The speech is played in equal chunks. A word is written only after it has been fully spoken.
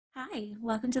Hi,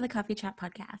 welcome to the Coffee Chat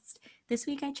podcast. This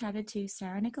week I chatted to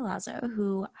Sarah Nicolazzo,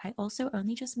 who I also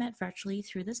only just met virtually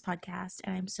through this podcast,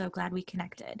 and I'm so glad we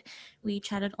connected. We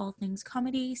chatted all things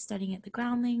comedy, studying at the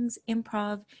Groundlings,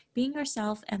 improv, being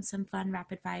yourself, and some fun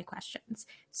rapid fire questions.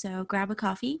 So grab a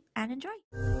coffee and enjoy.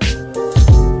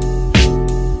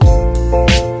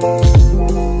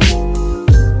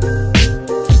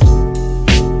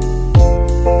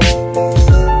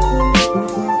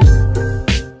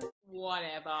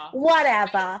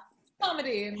 Whatever.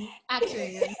 Comedy and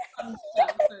acting and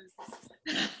stuff.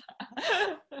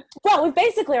 Well, we've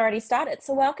basically already started,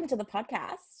 so welcome to the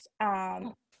podcast.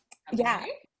 Yeah.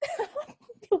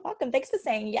 You're welcome. Thanks for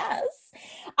saying yes.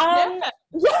 Yeah,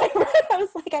 I was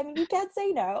like, you can't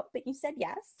say no, but you said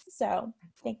yes, so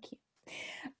thank you.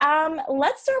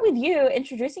 Let's start with you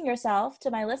introducing yourself to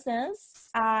my listeners,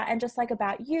 and just like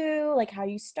about you, like how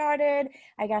you started,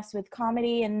 I guess, with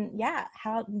comedy, and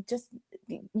how just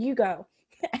you go.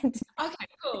 Okay,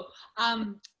 cool.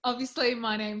 Obviously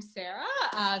my name's Sarah.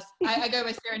 I go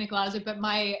by Sarah Nicolazzo, but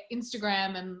my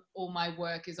Instagram and all my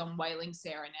work is on Wailing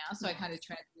Sarah now, so I kind of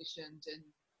transitioned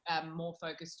and more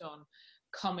focused on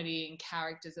comedy and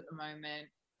characters at the moment.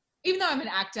 Even though I'm an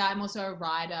actor, I'm also a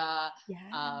writer.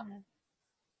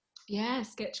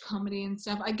 Sketch comedy and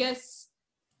stuff. I guess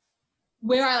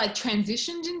where I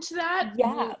transitioned into that.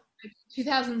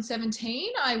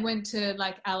 2017, I went to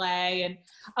LA, and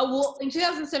in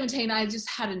 2017 I just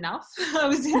had enough. I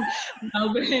was in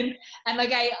Melbourne, and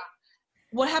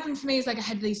what happened for me is I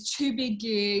had these two big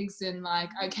gigs, and I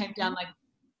came down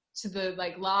to the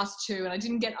last two, and I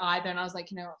didn't get either, and I was like,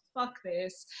 fuck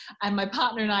this. And my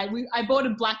partner and I bought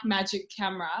a Blackmagic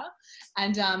camera,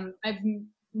 and I've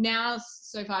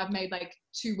made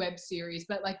two web series,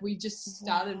 but we just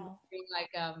started being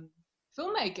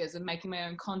filmmakers and making my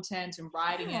own content and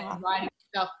writing it and writing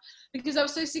stuff, because I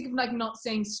was so sick of not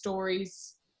seeing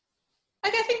stories. I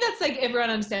think that's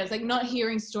everyone understands, not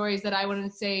hearing stories that I wanted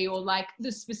to see, or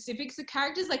the specifics of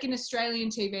characters. In Australian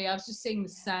TV, I was just seeing the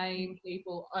same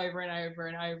people over and over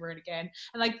and over and again.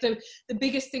 And the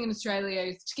biggest thing in Australia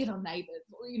is to get on Neighbours,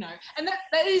 and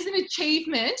that is an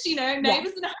achievement,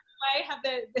 Neighbours in a way have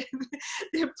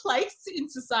their place in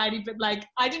society, but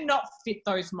I did not fit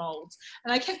those molds.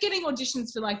 And I kept getting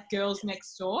auditions for Girls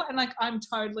Next Door, and I'm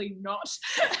totally not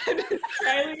an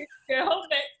Australian girl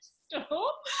next door.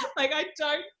 I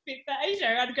don't fit that.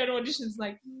 I'd go to auditions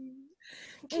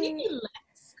can you do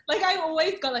less? I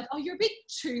always got oh, you're a bit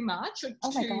too much, or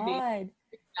too big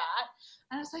that.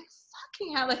 And I was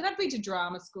fucking hell. And I've been to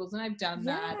drama schools, and I've done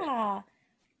that.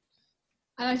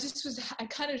 And I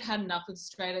kind of had enough of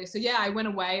Australia. So I went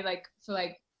away for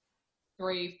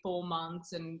 3-4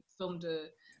 months and filmed a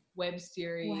web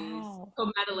series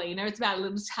called Madalena. It's about a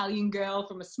little Italian girl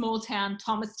from a small town,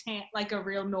 Thomastown, a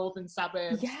real northern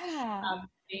suburb.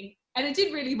 And it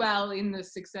did really well in the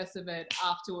success of it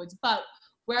afterwards. But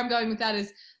where I'm going with that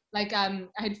is I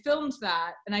had filmed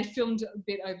that, and I filmed a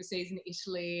bit overseas in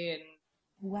Italy,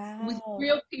 and with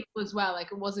real people as well. It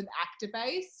wasn't actor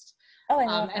based.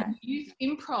 And we used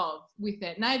improv with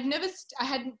it. And I'd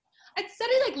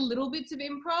studied little bits of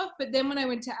improv, but then when I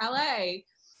went to LA,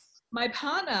 my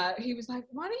partner, he was like,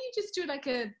 why don't you just do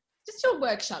a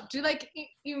workshop? Do I think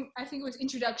it was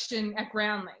introduction at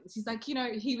Groundlings. He's like,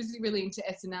 he was really into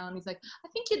SNL, and he's like, I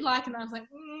think you'd like it. And I was like,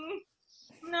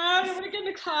 no, I don't want to get in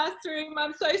the classroom.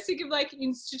 I'm so sick of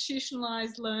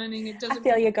institutionalized learning. It doesn't. I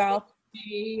feel you, girl.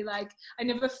 Me. I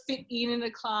never fit in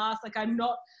a class. I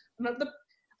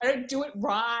don't do it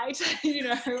right,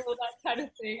 all that kind of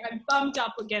thing. I'm bumped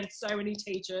up against so many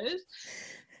teachers.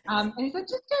 And he's like,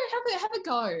 just go, have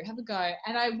a go.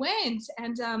 And I went,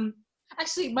 and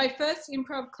actually my first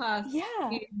improv class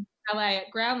in LA at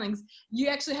Groundlings, you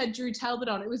actually had Drew Talbot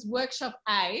on. It was workshop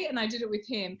A, and I did it with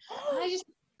him. And I just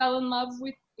fell in love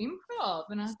with improv.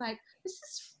 And I was like, this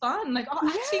is fun.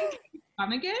 Acting is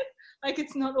fun again.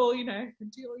 It's not all, do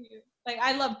all you,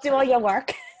 I love do all your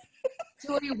work.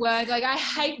 Do all your work. I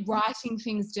hate writing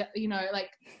things,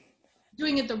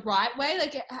 doing it the right way.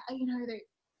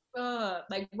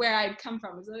 Where I'd come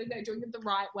from is doing it the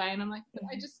right way, and I'm like,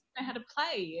 I just know how to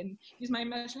play and use my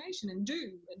imagination and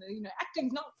do. And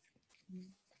acting's not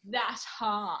that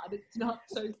hard. It's not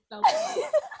so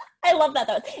self-hard. I love that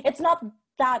though. It's not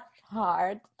that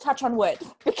hard. Touch on wood,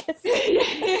 because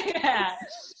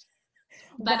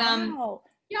But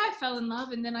I fell in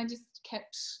love, and then I just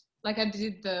kept. I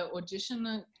did the audition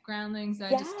at Groundlings. I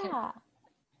just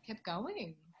kept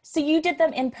going. So you did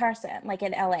them in person,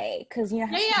 in LA, because I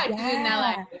did it in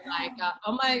LA,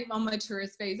 on my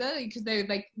tourist visa, because they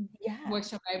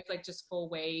workshop. I was just 4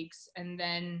 weeks, and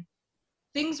then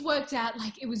things worked out.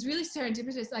 Like, it was really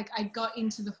serendipitous. Like, I got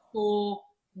into the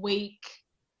 4-week,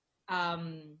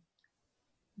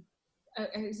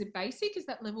 is it basic? Is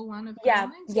that level 1 of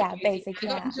Groundlings? Yeah, basic. I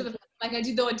got into the, like, I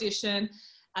did the audition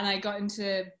and I got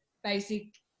into basic,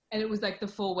 and it was like the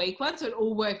 4-week one, so it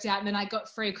all worked out. And then I got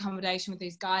free accommodation with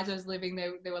these guys I was living.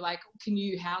 They were like, "Can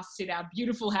you house sit our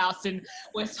beautiful house in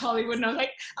West Hollywood?" And I was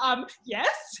like, "Yes,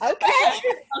 okay."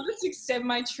 I'll just extend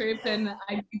my trip." And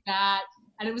I did that,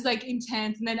 and it was like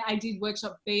intense. And then I did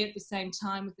workshop B at the same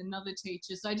time with another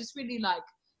teacher. So I just really like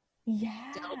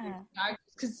delved into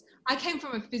characters, because I came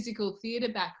from a physical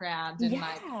theatre background and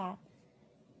like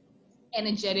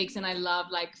energetics, and I love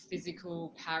like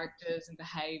physical characters and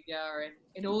behavior,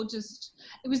 and it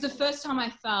was the first time I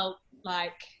felt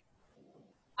like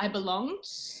I belonged,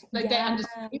 like they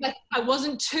understood, like I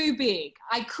wasn't too big,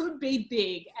 I could be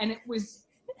big, and it was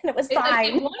fine. like,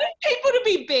 I wanted people to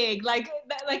be big, like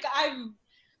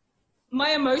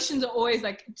my emotions are always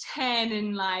like 10,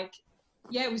 and like,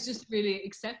 yeah, it was just really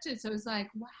accepted. So it was like,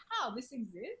 wow, this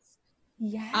exists.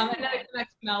 And then I came back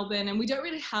to Melbourne, and we don't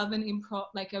really have an improv,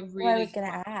 like a really. I was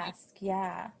gonna ask,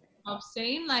 improv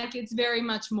scene. Like, it's very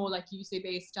much more like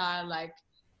UCB style, like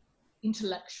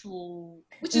intellectual,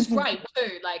 which is great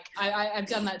too. Like, I've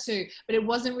done that too, but it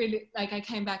wasn't really like, I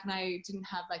came back and I didn't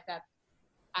have like that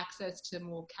access to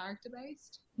more character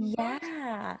based. No,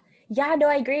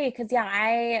 I agree, because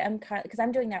I am because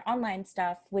I'm doing their online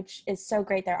stuff, which is so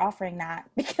great they're offering that,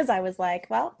 because I was like,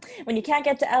 well, when you can't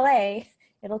get to LA,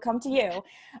 it'll come to you.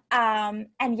 And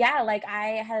like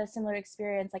I had a similar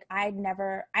experience. Like I'd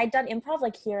done improv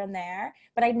like here and there,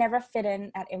 but I'd never fit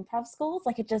in at improv schools.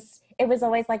 Like it was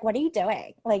always like, what are you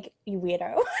doing? Like, you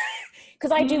weirdo.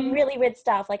 Because I do really weird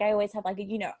stuff. Like I always have like,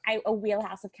 a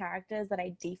wheelhouse of characters that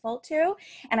I default to,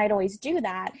 and I'd always do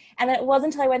that. And then it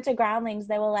wasn't until I went to Groundlings,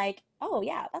 they were like, oh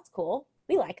yeah, that's cool.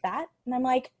 We like that. And I'm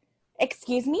like,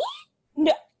 excuse me?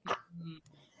 No.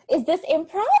 Is this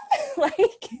improv?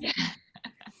 Like,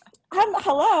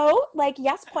 hello? Like,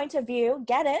 yes, point of view.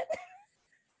 Get it?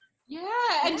 Yeah.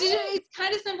 And it's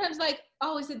kind of sometimes like,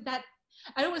 oh, is it that,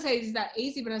 I don't want to say it's that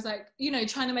easy, but I was like,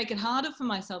 trying to make it harder for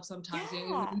myself sometimes.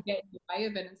 You get in the way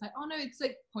of it. And it's like, oh no, it's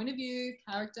like point of view,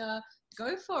 character,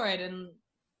 go for it. And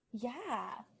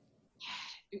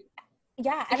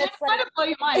and it's like, blow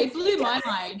your mind. It blew my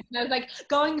mind. And I was like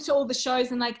going to all the shows,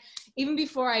 and like even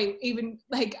before I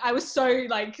was so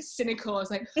like cynical. I was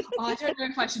like, oh, I don't know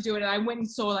if I should do it. And I went and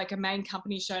saw like a main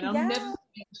company show, and I'll never forget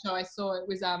the show I saw. It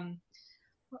was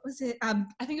what was it? I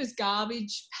think it was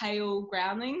Garbage Pail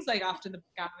Groundlings, like after the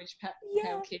Garbage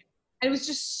Pail Kid. And it was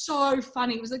just so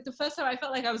funny. It was like the first time I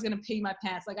felt like I was going to pee my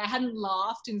pants. Like I hadn't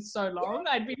laughed in so long.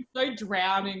 I'd been so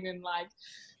drowning in like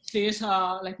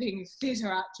theatre, like being a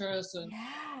theatre actress and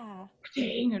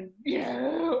acting, and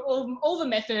all the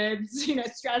methods,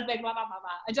 Strasbourg, blah blah blah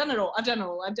blah. I've done it all.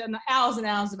 I've done hours and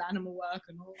hours of animal work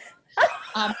and all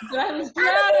that. But I was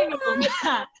drowning in all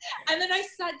that. And then I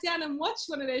sat down and watched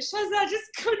one of their shows, and I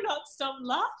just could not stop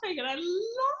laughing, and I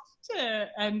loved it.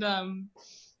 And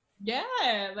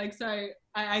so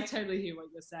I totally hear what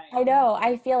you're saying. I know,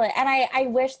 I feel it. And I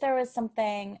wish there was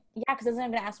something, because I was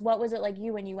going to ask, what was it like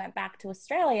you when you went back to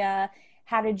Australia?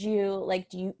 How did you, like,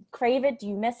 do you crave it? Do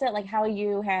you miss it? Like, how are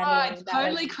you handling that? I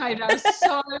totally craved it. I was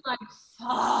so like,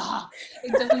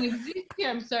 it doesn't exist here.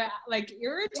 I'm so like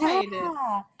irritated.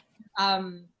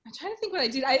 I'm trying to think what I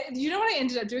did. You know what I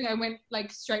ended up doing? I went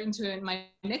like straight into my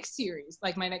next series,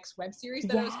 like my next web series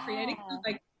that I was creating. I was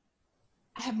like,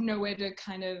 I have nowhere to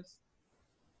kind of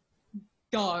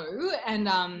go, and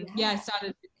I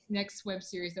started the next web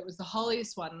series that was the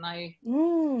holiest one, and I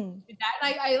did that.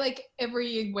 And I like every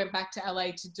year went back to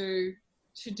LA to do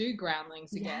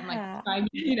Groundlings again, like trying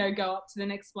to go up to the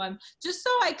next one, just so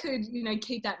I could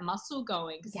keep that muscle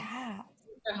going. It's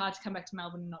so hard to come back to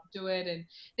Melbourne and not do it. And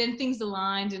then things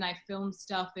aligned, and I filmed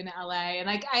stuff in LA, and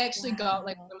like I actually got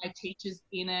like one of my teachers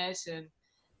in it, and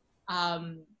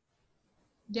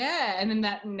and then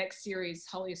that next series,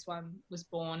 Holiest One, was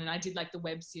born, and I did like the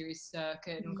web series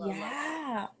circuit and got a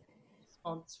lot of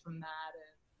response from that.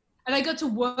 And I got to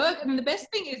work, and the best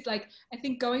thing is, like, I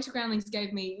think going to Groundlings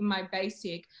gave me, in my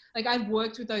basic, like, I've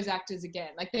worked with those actors again.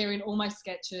 Like, they're in all my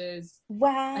sketches.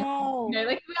 Wow.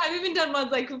 Like, I've even done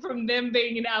ones, like, from them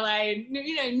being in LA.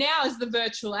 And, now is the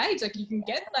virtual age. Like, you can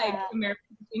get, like,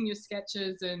 Americans in your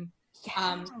sketches, and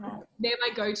they're my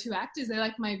go-to actors. They're,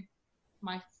 like, my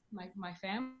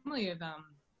family of them.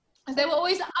 They were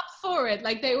always up for it.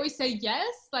 Like, they always say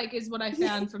yes, like, is what I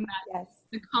found from that.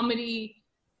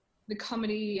 The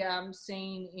comedy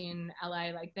scene in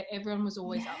LA, like that everyone was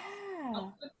always up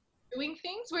for doing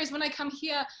things. Whereas when I came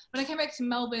back to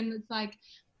Melbourne, it's like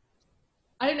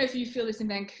I don't know if you feel this in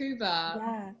Vancouver,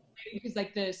 Yeah. because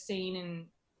like the scene in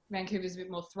Vancouver is a bit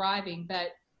more thriving, but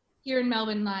here in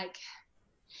Melbourne, like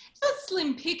it's not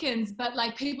slim pickings, but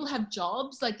like people have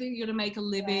jobs, like you got to make a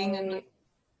living, and like,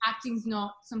 acting's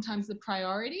not sometimes the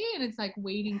priority, and it's like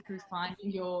weeding through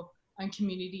finding your own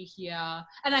community here.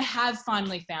 And I have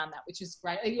finally found that, which is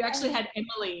great. You actually had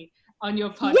Emily on your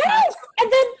podcast. Yes,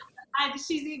 and then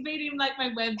She's been in like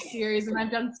my web series, and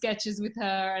I've done sketches with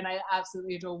her, and I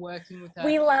absolutely adore working with her.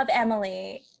 we love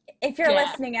Emily. If you're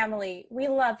listening, Emily, we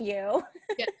love you.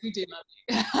 Yes, we do love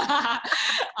you.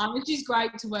 And she's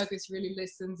great to work with. She really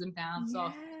listens and bounces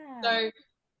off. So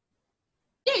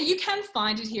yeah, you can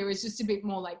find it here. It's just a bit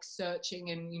more like searching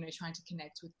and, you know, trying to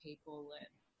connect with people. And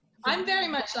I'm very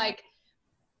much like,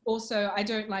 also, I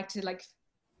don't like to like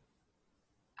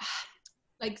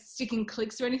stick in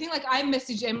clicks or anything. Like I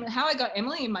message Emily, how I got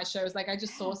Emily in my show is like, I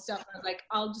just saw stuff and I was like,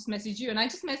 I'll just message you. And I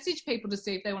just message people to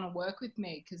see if they want to work with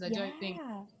me, because I don't think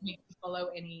we can follow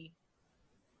any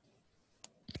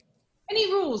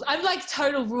rules. I'm like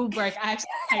total rule break. I actually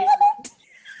hate it.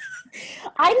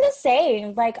 I'm the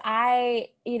same. Like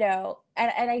you know,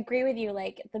 and I agree with you.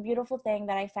 Like the beautiful thing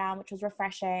that I found, which was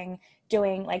refreshing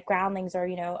doing like groundlings or,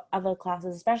 you know, other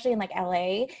classes, especially in like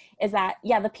LA, is that,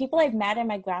 the people I've met in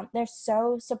my ground, they're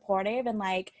so supportive, and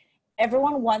like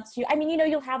everyone wants you. I mean, you know,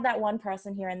 you'll have that one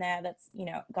person here and there that's, you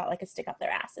know, got like a stick up their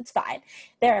ass. It's fine.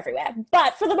 They're everywhere.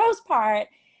 But for the most part,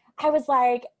 I was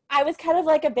kind of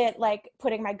like a bit like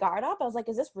putting my guard up. I was like,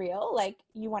 is this real? Like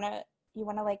you want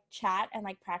to like chat and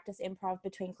like practice improv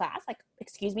between class? Like,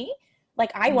 excuse me?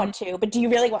 Like I want to, but do you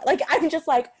really want, like, I'm just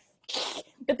like,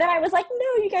 but then I was like,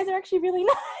 no, you guys are actually really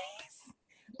nice.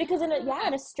 Because in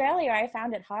Australia, I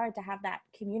found it hard to have that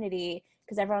community,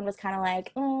 because everyone was kind of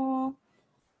like,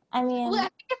 I mean. Well, I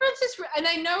think everyone's just, and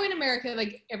I know in America,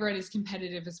 like everyone is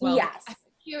competitive as well. Yes. Like,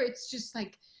 here it's just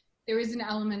like, there is an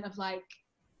element of like,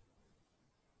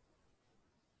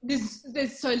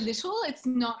 there's so little, it's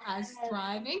not as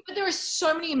thriving, but there are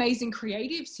so many amazing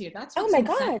creatives here. That's what's insane.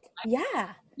 God, like,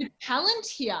 yeah. The talent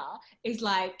here is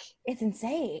like, it's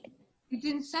insane. It's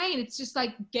insane. It's just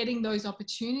like getting those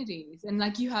opportunities, and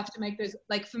like you have to make those,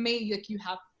 like for me, like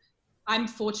I'm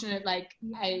fortunate, like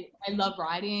I love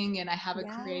writing, and I have a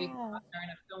creative partner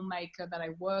and a filmmaker that I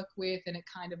work with, and it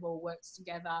kind of all works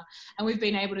together, and we've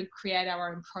been able to create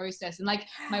our own process. And like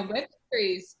my web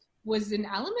series was an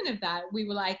element of that. We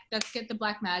were like, let's get the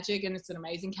black magic, and it's an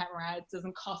amazing camera. It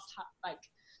doesn't cost like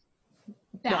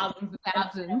thousands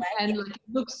and like it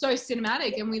looks so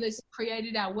cinematic, and we just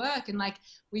created our work, and like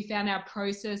we found our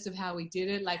process of how we did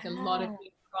it, like a lot of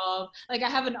improv. Like I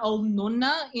have an old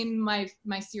nonna in my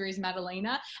series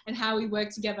Madalena, and how we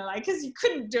worked together, like because you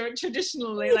couldn't do it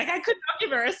traditionally. Like I could not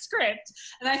give her a script,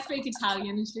 and I speak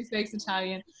Italian and she speaks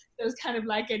Italian. It was kind of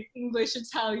like an English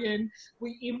Italian.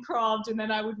 We improved, and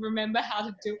then I would remember how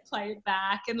to play it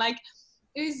back, and like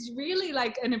it was really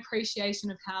like an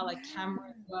appreciation of how like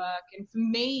cameras work. And for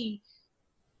me,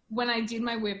 when I did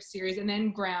my web series and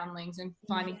then Groundlings and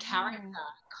finding character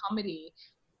comedy,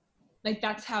 like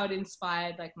that's how it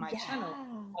inspired like my channel.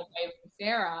 Like Waving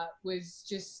Sarah was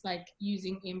just like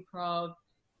using improv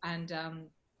and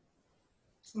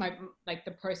my like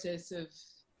the process of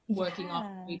working off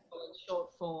people in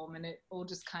short form, and it all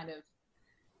just kind of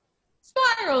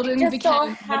spiraled and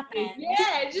became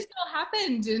it just all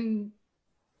happened. And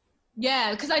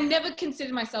because I never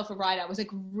considered myself a writer. I was like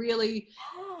really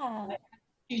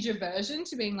huge aversion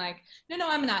to being like, no,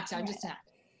 I'm an actor. I'm just an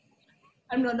actor.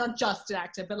 I'm not just an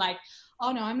actor, but like,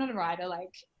 oh no, I'm not a writer.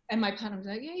 Like, and my partner was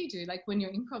like, yeah, you do. Like when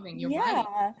you're improving, you're writing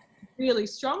really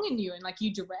strong in you, and like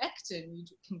you direct and you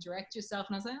can direct yourself.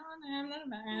 And I was like, oh no, I'm not a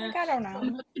writer. Like, I don't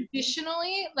know.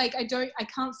 Traditionally, like I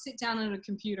can't sit down on a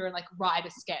computer and like write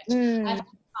a sketch. I have to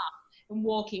up and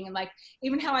walking, and like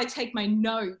even how I take my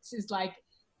notes is like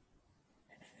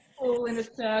all in a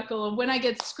circle. And when I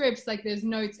get scripts, like there's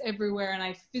notes everywhere, and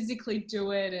I physically do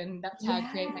it, and that's how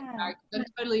I create my character. I'm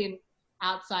totally an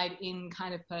outside in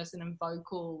kind of person, and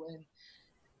vocal,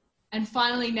 and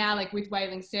finally now like with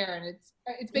Waving Sarah, and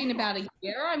it's been about a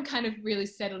year, I'm kind of really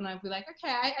settled, and I'll be like,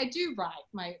 okay, I do write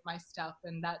my stuff,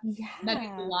 and that is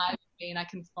alive in me, and I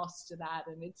can foster that,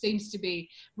 and it seems to be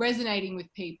resonating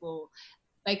with people.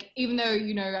 Like even though,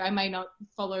 you know, I may not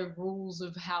follow rules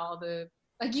of how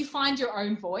like you find your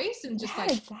own voice, and just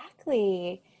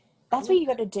exactly. That's what you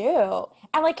got to do.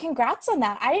 And like, congrats on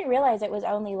that. I didn't realize it was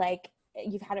only like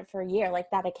you've had it for a year, like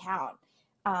that account.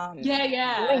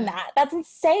 Doing that's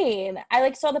insane. I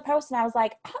like saw the post and I was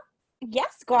like,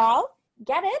 yes, girl,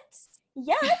 get it.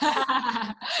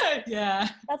 Yes. Yeah.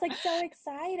 That's like so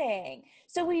exciting.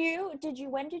 So when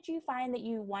did you find that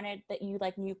you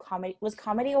like knew comedy? Was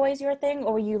comedy always your thing,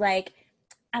 or were you like,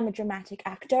 I'm a dramatic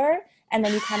actor, and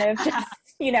then you kind of just,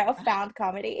 found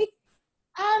comedy?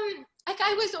 Like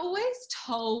I was always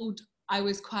told I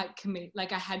was quite committed.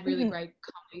 Like I had really great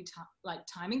comedy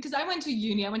timing, because I went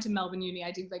to Melbourne Uni.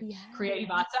 I did like creative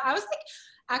arts. So I was like,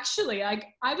 actually, like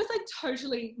I was like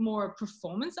totally more a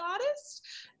performance artist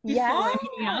before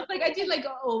anything else. Like I did like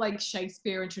all like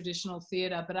Shakespeare and traditional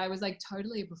theatre, but I was like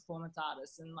totally a performance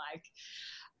artist and like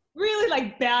really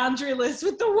like boundaryless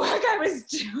with the work I was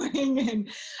doing. And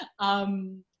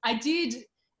I did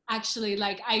actually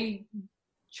like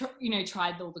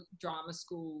tried all the drama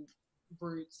school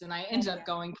routes, and I ended up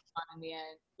going for fun in the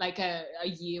end, like a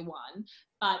year one.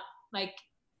 But like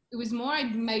it was more I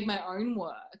made my own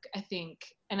work, I think,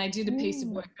 and I did a piece of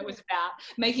work that was about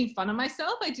making fun of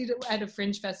myself. I did it at a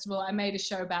Fringe festival. I made a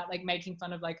show about like making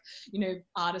fun of like,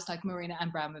 artists like Marina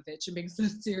Abramovic and being so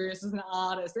serious as an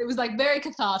artist. It was like very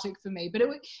cathartic for me, but it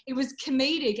was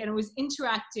comedic and it was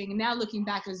interacting. And now looking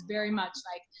back, it was very much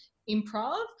like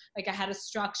improv. Like I had a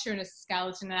structure and a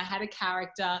skeleton and I had a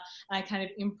character and I kind of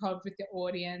improv with the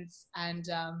audience. And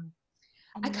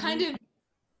I kind of,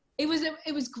 it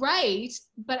was great,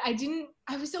 but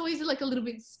I was always like a little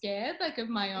bit scared, like of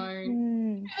my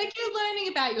own, like you're learning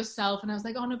about yourself. And I was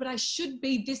like, oh no, but I should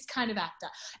be this kind of actor.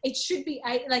 It should be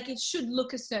like, it should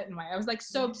look a certain way. I was like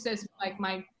so obsessed with like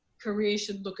my career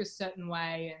should look a certain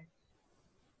way.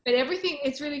 But everything,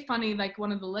 it's really funny. Like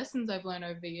one of the lessons I've learned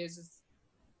over the years is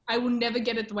I will never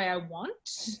get it the way I want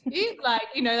it. Like,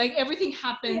 like everything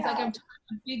happens. Like I'm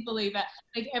a big believer,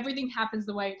 like everything happens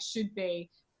the way it should be.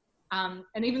 And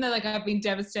even though like I've been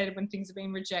devastated when things have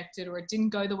been rejected or it didn't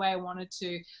go the way I wanted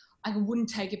to, I wouldn't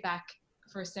take it back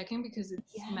for a second because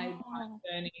it's made my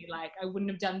journey. Like I wouldn't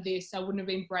have done this. I wouldn't have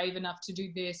been brave enough to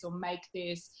do this or make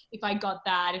this if I got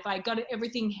that. If I got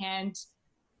everything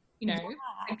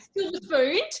like silver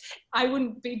spoon, I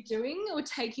wouldn't be doing or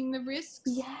taking the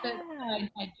risks that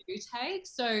I do take.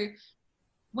 So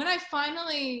when I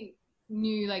finally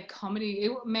knew like comedy,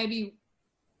 maybe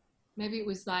it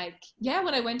was like,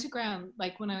 when I went to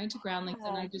Groundlings,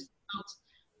 and I just felt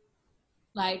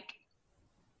like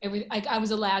I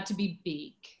was allowed to be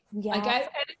big. Like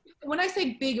when I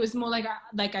say big, it was more like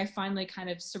I finally kind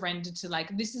of surrendered to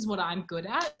like, this is what I'm good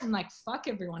at, and like fuck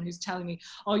everyone who's telling me,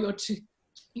 oh,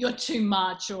 you're too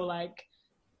much, or like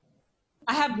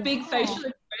I have big facial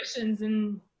expressions,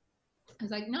 and I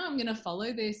was like, no, I'm gonna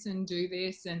follow this and do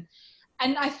this. And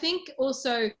I think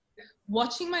also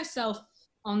watching myself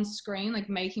on screen, like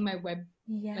making my web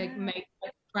like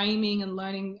framing and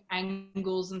learning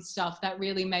angles and stuff, that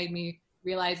really made me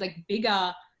realize like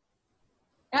bigger,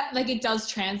 like it does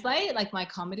translate, like my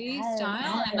comedy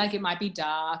style, and like it might be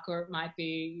dark or it might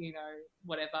be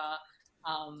whatever.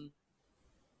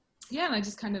 And I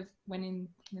just kind of went in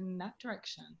that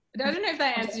direction. But I don't know if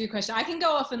that answers your question. I can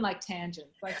go off in like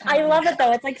tangents. Like I love it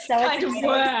though. It's like so kind of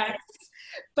works.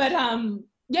 But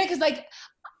because like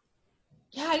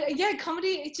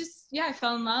comedy. It just I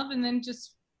fell in love and then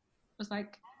just was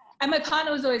like, and my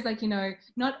partner was always like,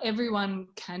 not everyone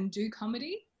can do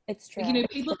comedy. It's true. Like,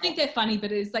 people think they're funny,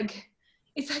 but it's like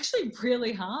it's actually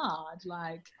really hard.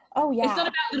 Like it's not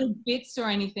about little bits or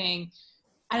anything.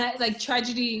 And like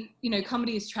tragedy,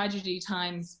 comedy is tragedy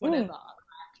times whatever.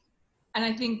 And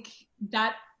I think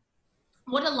that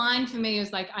what aligned for me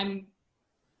is like I'm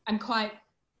quite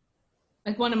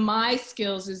like, one of my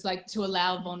skills is like to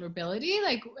allow vulnerability,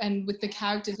 like, and with the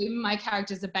characters, even my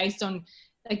characters are based on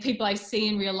like people I see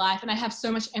in real life, and I have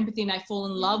so much empathy and I fall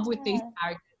in love with these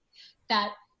characters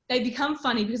that they become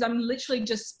funny because I'm literally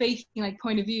just speaking like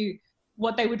point of view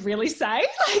what they would really say.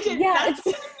 Like that's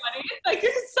so funny. Like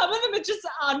some of them are just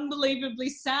unbelievably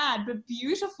sad but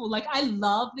beautiful. Like I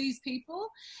love these people,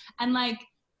 and like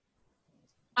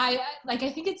I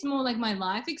think it's more like my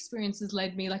life experience has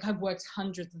led me, like I've worked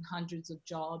hundreds and hundreds of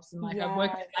jobs, and like I've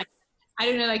worked like, I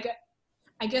don't know, like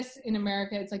I guess in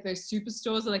America it's like those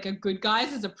superstores are like a Good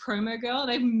Guys as a promo girl.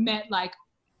 They've met like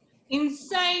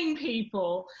insane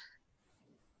people,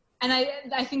 and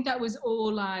I think that was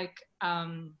all like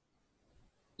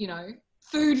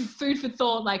food for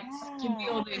thought, like give me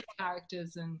all these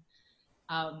characters, and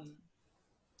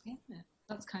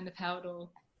that's kind of how it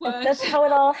all worked. That's how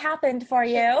it all happened for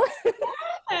you.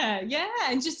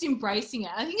 And just embracing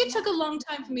it. I think it took a long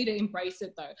time for me to embrace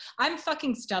it though. I'm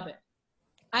fucking stubborn.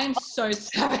 I am so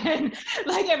stubborn.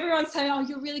 Like everyone's saying, "Oh,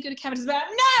 you're really good at cameras." But no,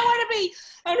 I want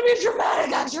to be a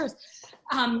dramatic actress.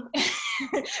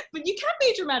 But you can be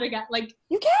a dramatic actor. Like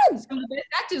you can. Some of the best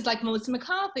actors, like Melissa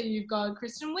McCarthy. You've got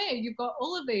Kristen Wiig. You've got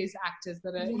all of these actors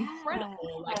that are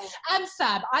incredible. Like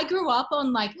Ab-Fab. I grew up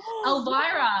on like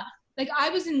Elvira. Like I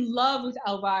was in love with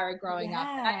Elvira growing up.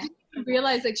 And I didn't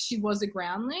realize like she was a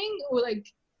groundling, or like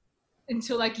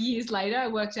until like years later I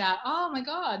worked out, oh my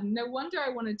God, no wonder I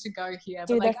wanted to go here.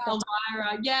 But like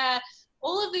Elvira,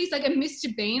 all of these, like a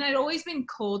Mr. Bean, I'd always been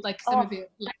called like some a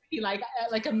bit like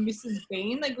a Mrs.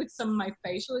 Bean, like with some of my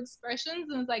facial expressions.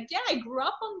 And it's like, yeah, I grew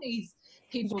up on these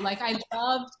people. Like I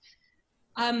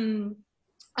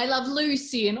love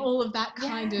Lucy and all of that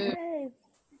kind of,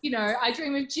 you know, I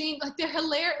Dream of Jean, like they're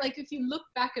hilarious. Like if you look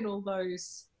back at all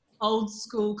those old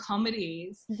school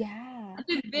comedies,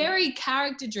 they're very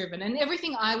character driven, and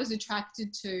everything I was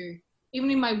attracted to, even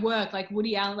in my work, like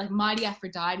Woody Allen, like Mighty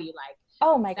Aphrodite, like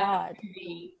oh my God,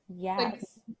 like,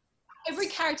 every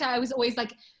character I was always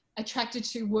like attracted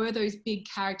to were those big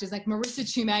characters, like Marissa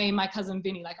Tomei and My Cousin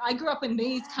Vinny. Like I grew up in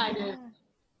these kind of,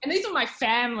 and these are my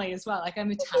family as well. Like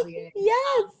I'm Italian.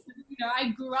 You know, I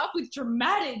grew up with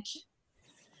dramatic,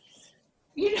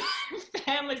 you know,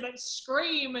 families that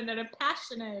scream and that are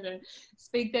passionate and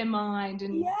speak their mind.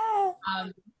 And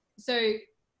so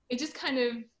it just kind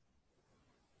of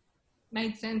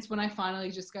made sense when I finally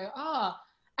just go,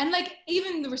 and like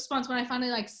even the response when I finally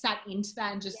like sat into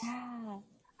that and just,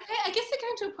 I guess it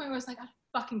came to a point where I was like, I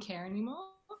don't fucking care anymore.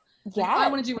 Like, I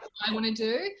want to do what I want to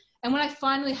do. And when I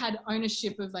finally had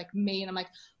ownership of like me, and I'm like,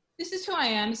 this is who I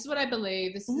am, this is what I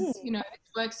believe, this is, you know, it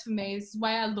works for me, this is the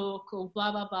way I look, or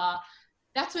blah, blah, blah.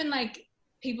 That's when like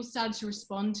people started to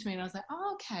respond to me, and I was like,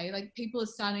 oh, okay, like people are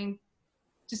starting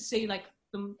to see like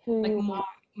them, like more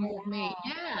of me.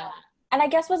 And I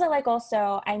guess was it like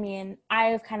also, I mean,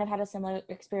 I've kind of had a similar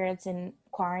experience in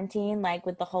quarantine, like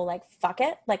with the whole like fuck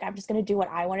it, like I'm just gonna do what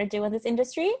I want to do in this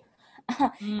industry.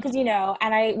 Because you know,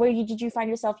 and did you find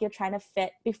yourself, you're trying to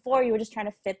fit, before you were just trying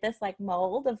to fit this like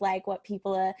mold of like what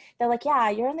people are, they're like, yeah,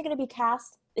 you're only going to be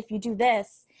cast if you do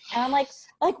this, and I'm like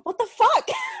what the fuck?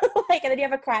 Like, and then you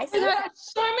have a crisis. There are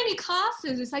so many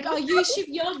classes. It's like, oh, you're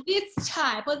this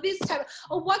type or this type,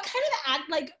 or what kind of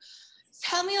act, like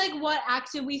tell me like what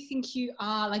actor we think you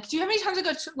are. Like, do you know how many times I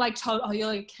got like told, oh, you're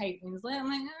like Kate Winslet? I'm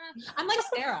like, I'm like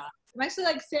Sarah. I'm actually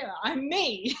like Sarah. I'm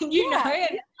me, you know,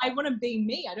 and I want to be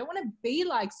me. I don't want to be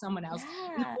like someone else.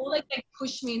 And the more like they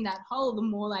push me in that hole, the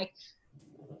more like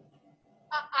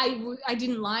I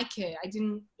didn't like it. I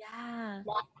didn't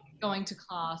like going to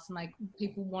class and like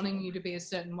people wanting you to be a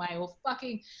certain way, or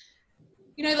fucking,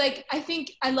 you know, like I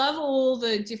think I love all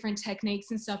the different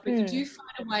techniques and stuff, but you do find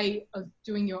a way of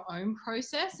doing your own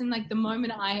process. And like the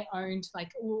moment I owned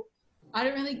like, well, I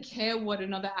don't really care what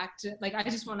another actor, like I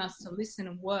just want us to listen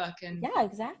and work. And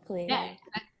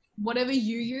whatever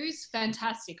you use,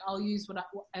 fantastic. I'll use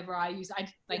whatever I use. I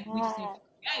like we just need to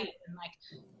create, and like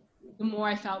the more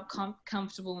I felt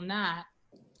comfortable in that,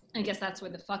 I guess that's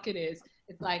where the fuck it is.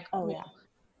 It's like, and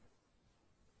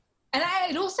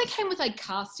it also came with like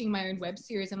casting my own web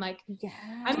series. I'm like,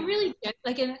 I'm really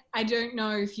like, and I don't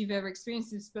know if you've ever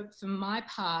experienced this, but for my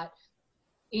part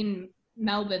in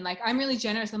Melbourne, like I'm really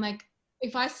generous. I'm like,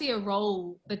 if I see a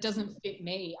role that doesn't fit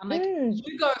me, I'm like,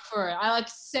 you go for it. I like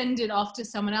send it off to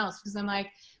someone else, because I'm like,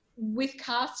 with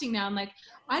casting now, I'm like,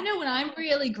 I know what I'm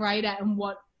really great at and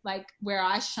what, like, where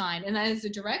I shine. And as a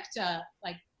director,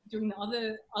 like doing the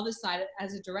other side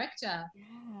as a director,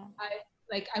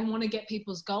 I want to get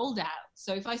people's gold out.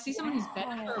 So if I see someone who's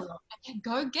better for a role,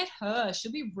 go get her.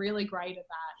 She'll be really great at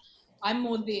that. I'm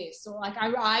more this, or like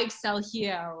I excel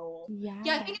here, or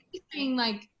I think it's being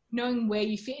like knowing where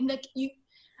you fit. And like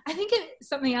I think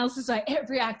something else is like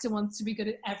every actor wants to be good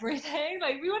at everything.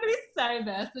 Like we want to be so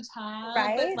versatile,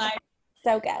 right? But, like,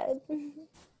 so good.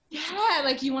 Yeah,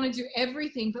 like you want to do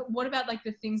everything, but what about like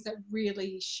the things that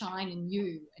really shine in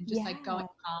you, and just like going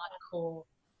hardcore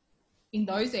in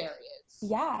those areas?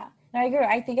 Yeah, no, I agree.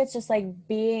 I think it's just like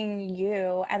being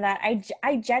you, and that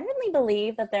I genuinely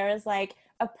believe that there is like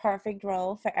a perfect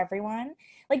role for everyone.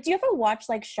 Like, do you ever watch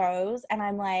like shows, and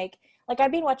I'm like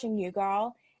I've been watching New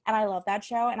Girl, and I love that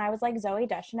show, and I was like, Zooey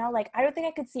Deschanel, like I don't think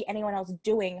I could see anyone else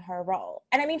doing her role.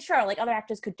 And I mean, sure, like other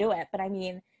actors could do it, but I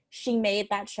mean, she made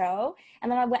that show.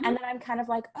 And then I'm kind of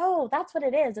like, oh, that's what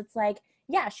it is. It's like,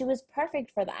 yeah, she was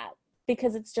perfect for that,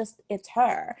 because it's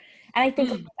her. And I think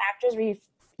like, actors,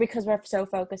 because we're so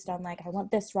focused on like, I want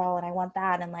this role and I want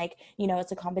that, and like, you know,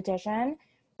 it's a competition,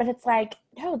 but it's like,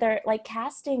 no, they're like,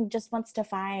 casting just wants to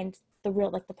find the real,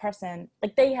 like the person,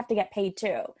 like they have to get paid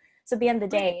too. So at the end of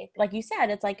the day, like you said,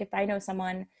 it's like if I know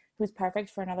someone who's perfect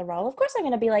for another role, of course I'm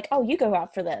going to be like, oh, you go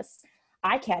out for this.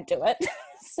 I can't do it.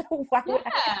 So why would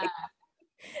I?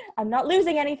 I'm not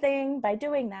losing anything by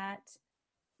doing that.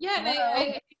 Yeah,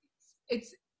 and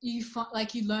it's you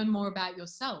like you learn more about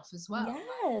yourself as well.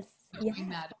 Yes. Like, doing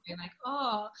that, being like,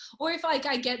 oh, or if like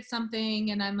I get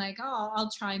something and I'm like, oh, I'll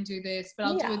try and do this, but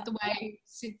I'll do it the way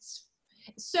it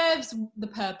serves the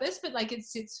purpose, but like it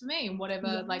sits for me, and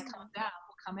whatever like comes out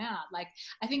will come out. Like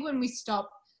I think when we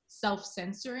stop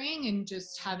self-censoring and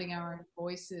just having our own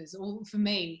voices, or for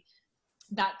me,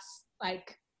 that's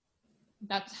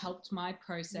helped my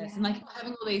process. And like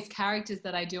having all these characters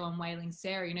that I do on Wailing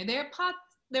Sarah, you know, there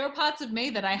are parts of me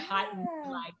that I heighten to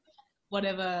like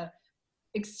whatever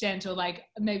extent, or like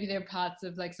maybe there are parts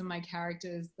of like some of my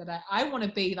characters that I want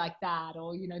to be like that,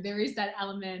 or you know, there is that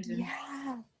element,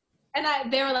 and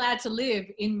they're allowed to live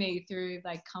in me through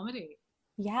like comedy.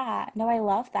 Yeah, no, I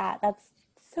love that. That's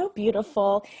so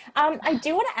beautiful. I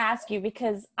do want to ask you,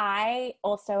 because I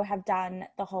also have done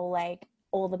the whole like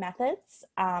all the methods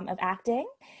of acting.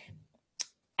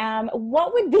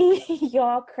 What would be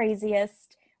your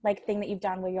craziest like thing that you've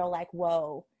done where you're like,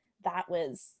 whoa, that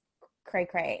was cray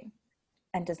cray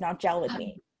and does not gel with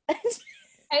me?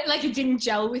 Like it didn't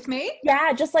gel with me?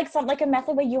 Yeah, just like like a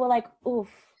method where you were like, oof,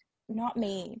 not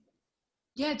me.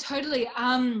 Yeah, totally.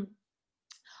 I'm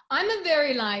a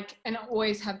very like, and I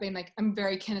always have been like, I'm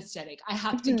very kinesthetic. I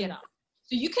have to get up.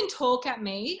 So you can talk at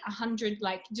me 100,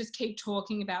 like just keep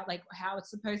talking about like how it's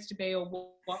supposed to be or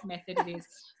what method it is.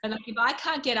 But like if I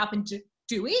can't get up and do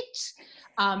it,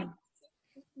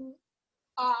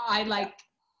 I like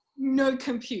no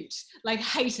compute, like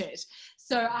hate it.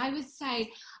 So I would say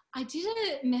I did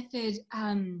a method.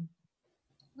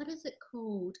 What is it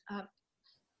called?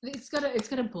 It's got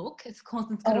a book. It's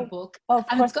got a book. Oh, of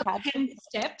course, it's got 10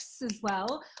 steps as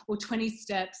well, or 20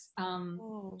 steps.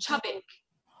 Chubbuck.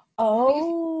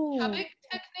 Oh. Chubbuck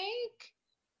technique.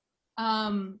 I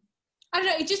don't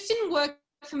know. It just didn't work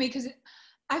for me because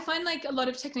I find like a lot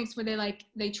of techniques where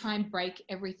they try and break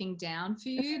everything down for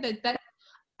you. That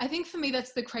I think for me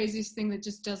that's the craziest thing that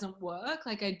just doesn't work.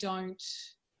 Like I don't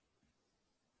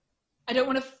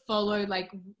want to follow,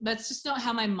 like, that's just not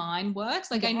how my mind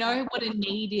works. Like I know what a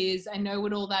need is. I know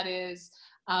what all that is.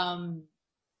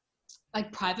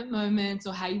 Like private moments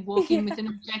or how you walk in with an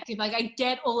objective. Like I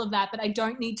get all of that, but I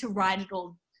don't need to write it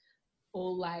all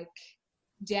like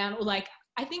down, or like,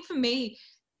 I think for me,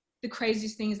 the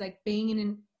craziest thing is like being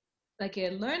in like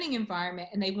a learning environment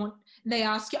and they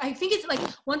ask you, I think it's like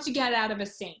once you get out of a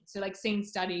scene, so like scene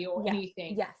study or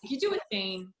anything, if you do a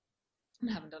scene,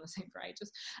 I haven't done a scene for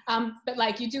ages, but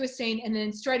like you do a scene and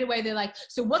then straight away they're like,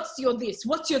 so what's your this,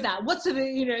 what's your that, what's the,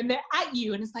 you know, and they're at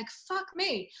you, and it's like, fuck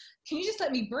me, can you just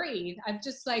let me breathe? I've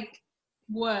just like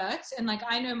worked and like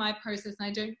I know my process and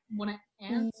I don't want to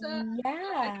answer.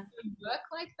 I can work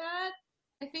like that.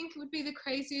 I think it would be the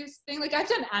craziest thing. Like I've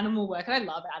done animal work and I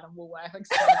love animal work, like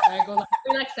work or like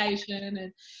relaxation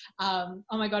and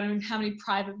oh my god, I mean how many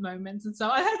private moments and so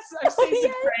I've seen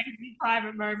some crazy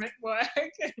private moment work.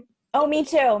 Oh, me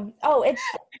too. Oh, it's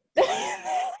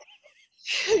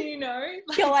you know,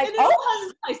 like, you're like, oh,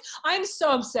 I'm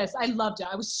so obsessed. I loved it.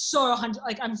 I was so 100.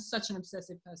 Like I'm such an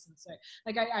obsessive person. So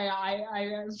like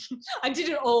I did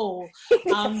it all.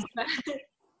 But,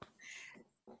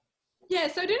 yeah.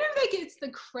 So I don't know if like it's the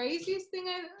craziest thing.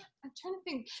 I'm trying to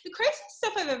think. The craziest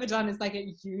stuff I've ever done is like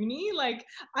at uni. Like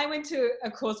I went to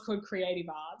a course called Creative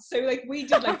Arts. So like we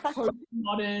did like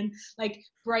postmodern, like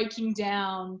breaking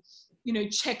down, you know,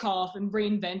 Chekhov and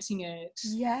reinventing it.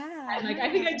 Yeah. And like I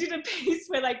think I did a piece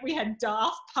where like we had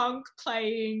Daft Punk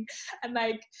playing and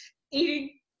like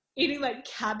eating like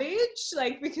cabbage,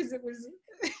 like because it was,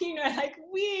 you know, like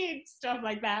weird stuff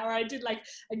like that. Or I did like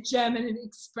a German and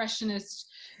expressionist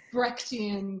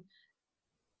Brechtian,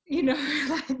 you know,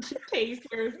 like piece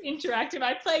where it was interactive.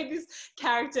 I played this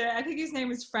character, I think his name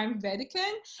was Frank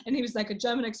Wedekind, and he was like a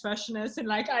German expressionist, and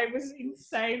like I was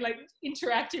insane, like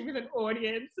interacting with an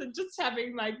audience and just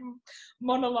having like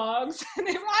monologues, and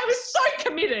I was so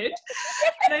committed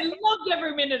and I loved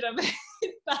every minute of it.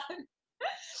 But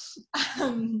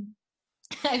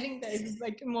I think that is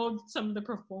like more some of the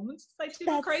performances I did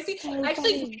were crazy. So I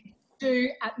actually do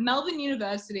at Melbourne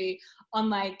University on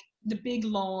like the big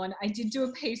lawn. I did do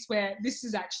a piece where this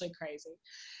is actually crazy.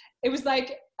 It was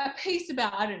like a piece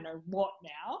about, I don't know what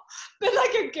now, but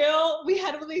like a girl, we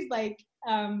had all these like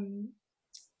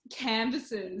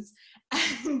canvases,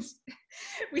 and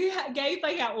we gave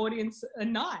like our audience a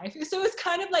knife. So it was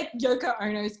kind of like Yoko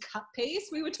Ono's cut piece.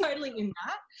 We were totally in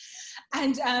that.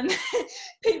 And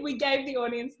we gave the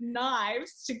audience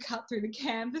knives to cut through the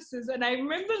canvases. And I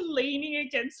remember leaning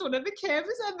against one of the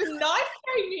canvases and the knife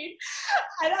came in.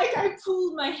 And I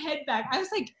pulled my head back. I was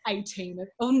like 18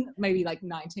 or maybe like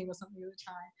 19 or something at the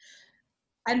time.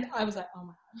 And I was like, oh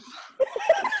my God.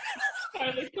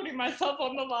 Totally putting myself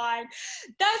on the line.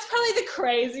 That's probably the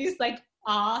craziest like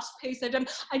art piece I've done.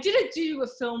 I did do a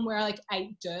film where I like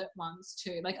ate dirt once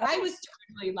too. Like I was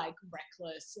totally like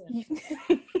reckless. And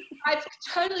I've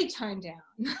totally toned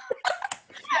down.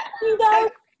 You know,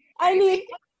 I mean,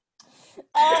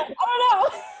 I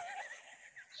don't know.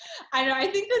 I know. I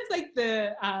think that's like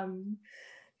the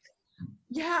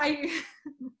yeah.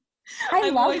 I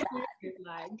love that.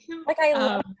 Like I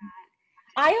love that.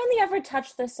 I only ever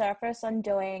touched the surface on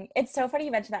doing. It's so funny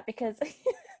you mentioned that because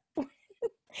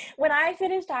when I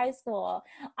finished high school,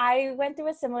 I went through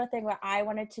a similar thing where I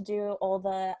wanted to do all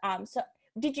the so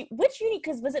did you which uni,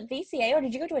 because was it VCA or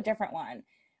did you go to a different one?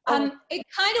 It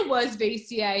kind of was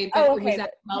VCA, but it was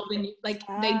at Melbourne. Like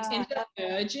they ended up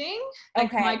merging.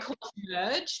 Like my course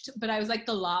merged, but I was like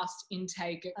the last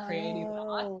intake at creative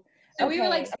art. So we were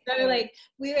like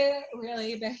we were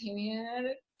really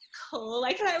bohemian, cool.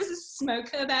 Like I was a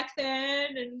smoker back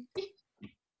then, and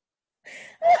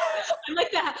I'm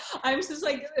like that. I'm just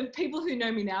like, people who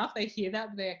know me now, if they hear that,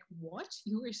 they're like, "What?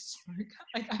 You were a smoker?"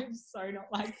 Like I'm so not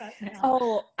like that now.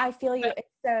 Oh, I feel you.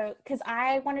 So, because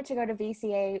I wanted to go to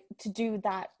VCA to do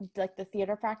that, like the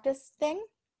theater practice thing.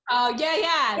 Oh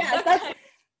yeah. Yes,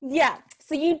 yeah.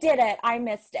 So you did it. I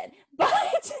missed it,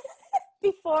 but.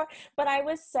 But I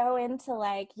was so into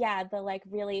like, the like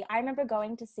really, I remember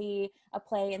going to see a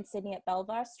play in Sydney at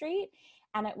Belvoir Street,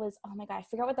 and it was, oh my God, I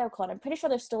forgot what they were called. I'm pretty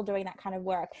sure they're still doing that kind of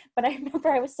work, but I remember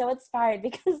I was so inspired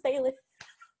because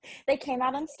they came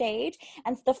out on stage,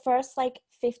 and the first like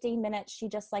 15 minutes, she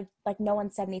just like no one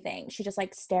said anything. She just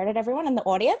like stared at everyone in the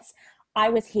audience. I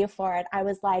was here for it. I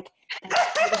was like,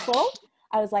 that's beautiful.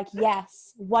 I was like,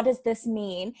 yes, what does this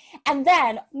mean? And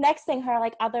then next thing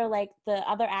the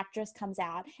other actress comes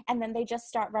out, and then they just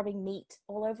start rubbing meat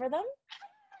all over them.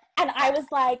 And I was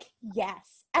like,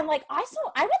 yes. And like, I went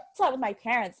and saw it with my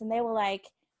parents, and they were like,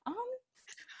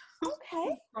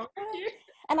 okay.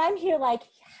 And I'm here like,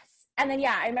 yes. And then,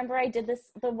 I remember I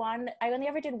only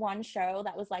ever did one show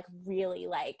that was like really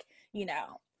like, you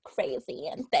know, crazy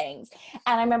and things.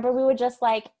 And I remember we were just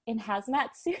like in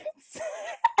hazmat suits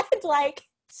and like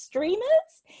streamers,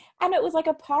 and it was like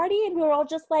a party, and we were all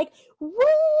just like, woo!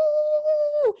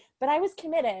 But I was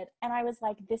committed, and I was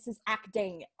like, this is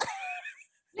acting.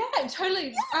 Yeah,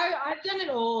 totally. I've done it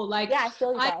all. Like, I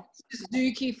feel you. I did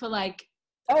Suzuki for like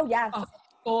 4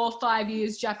 or 5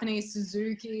 years, Japanese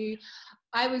Suzuki.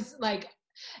 I was like,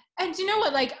 and do you know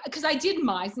what, like, because I did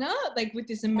Meisner, like with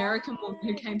this American woman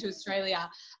who came to Australia,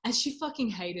 and she fucking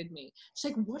hated me.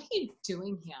 She's like, what are you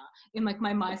doing here in like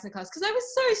my Meisner class? Because I was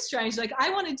so strange. Like I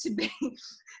wanted to be,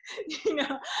 you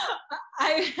know,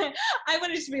 I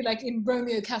wanted to be like in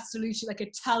Romeo Castellucci, like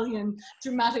Italian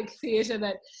dramatic theatre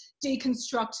that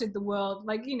deconstructed the world.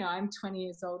 Like, you know, I'm 20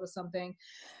 years old or something.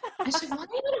 And she's like, why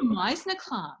are you in a Meisner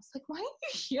class? Like, why are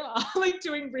you here? Like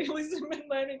doing realism and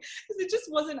learning? Because it just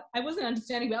I wasn't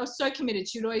understanding, but I was so committed.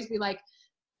 She would always be like,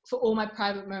 for all my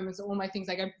private moments, all my things,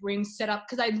 like I bring set up,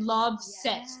 because I love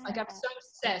set. Like I'm so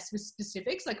obsessed with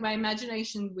specifics. Like my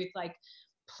imagination with like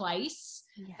place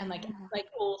and like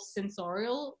all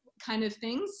sensorial kind of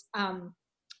things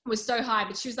was so high.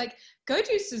 But she was like, go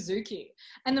do Suzuki.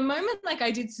 And the moment like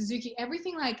I did Suzuki,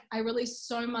 everything, like I released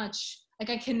so much, like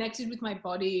I connected with my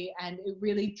body, and it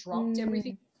really dropped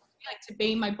everything, like to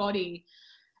be my body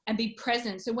and be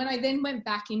present. So when I then went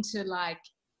back into like,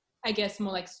 I guess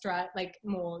more like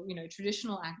more, you know,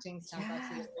 traditional acting stuff,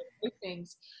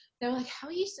 things, they were like, how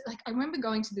are you so, like, I remember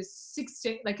going to this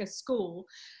like a school,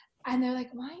 and they're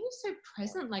like, why are you so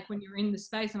present, like when you're in the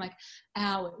space? I'm like,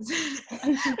 hours.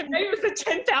 And maybe it was the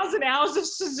 10,000 hours of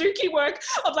Suzuki work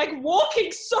of like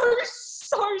walking so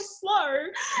slow,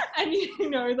 and you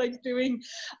know, like doing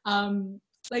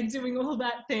all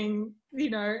that thing, you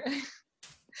know.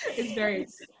 It's very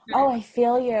I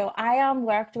feel you. I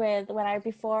worked with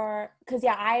because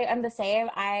I am the same.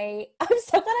 I'm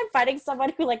so glad I'm finding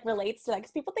someone who like relates to that,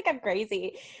 because people think I'm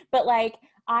crazy, but like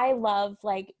I love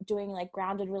like doing like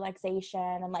grounded relaxation,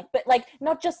 and like, but like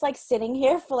not just like sitting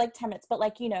here for like 10 minutes, but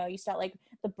like, you know, you start like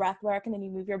the breath work, and then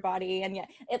you move your body, and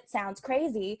it sounds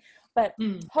crazy, but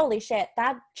holy shit,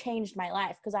 that changed my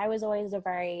life, because I was always a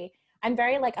very I'm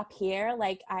very like up here,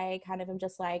 like I kind of am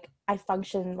just like, I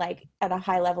function like at a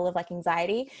high level of like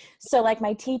anxiety. So like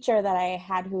my teacher that I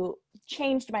had who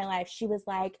changed my life, she was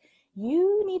like,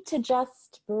 you need to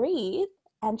just breathe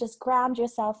and just ground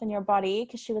yourself in your body,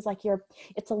 because she was like,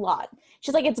 it's a lot.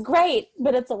 She's like, it's great,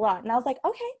 but it's a lot. And I was like,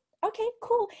 okay,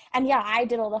 cool. And yeah, I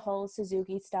did all the whole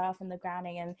Suzuki stuff and the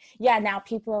grounding, and yeah, now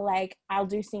people are like, I'll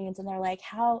do scenes and they're like,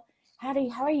 how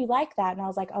are you like that? And I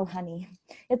was like, oh honey,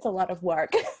 it's a lot of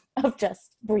work of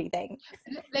just breathing.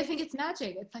 They think it's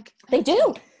magic. It's like they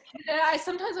do. Yeah,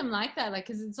 sometimes I'm like that, like,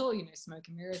 because it's all, you know, smoke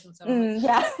and mirrors and so on.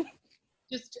 Yeah.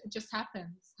 It just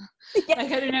happens. Yeah.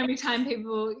 Like, I don't know how many times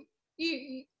people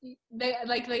they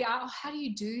oh, how do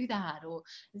you do that? Or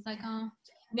it's like, oh,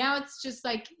 now it's just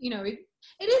like, you know, it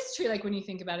is true, like when you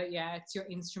think about it, yeah, it's your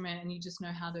instrument and you just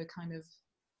know how to kind of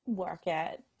work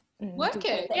it.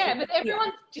 Yeah, but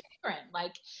everyone's different.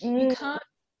 Like, you can't,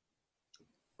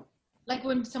 like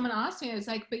when someone asked me, it's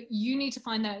like, but you need to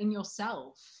find that in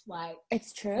yourself. Like,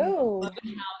 it's true.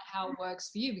 How it works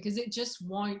for you, because it just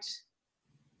won't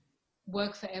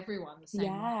work for everyone the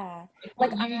same way.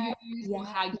 Like what you use or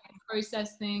how you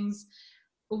process things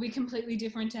will be completely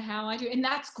different to how I do, and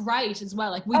that's great as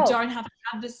well. Like, we don't have to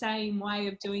have the same way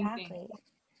of doing things.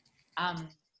 I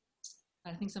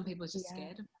think some people are just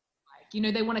scared of that. Like, you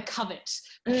know, they want to covet.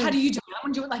 Like, how do you do it? I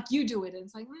want to do it like you do it. And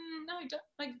it's like, no, don't,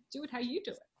 like, do it how you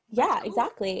do it. Yeah,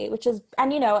 exactly. Which is,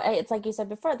 and you know, it's like you said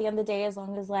before, at the end of the day, as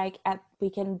long as like we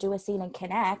can do a scene and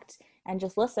connect and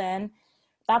just listen,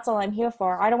 that's all I'm here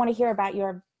for. I don't want to hear about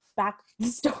your back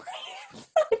story.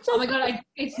 Oh my God,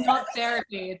 it's not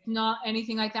therapy. It's not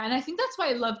anything like that. And I think that's why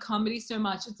I love comedy so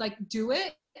much. It's like, do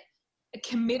it,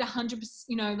 commit 100%,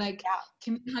 you know, like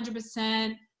commit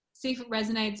 100%, see if it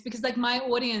resonates. Because like my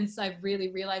audience, I've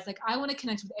really realized, like, I want to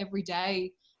connect with every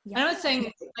day. Yeah. And I'm not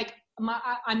saying like,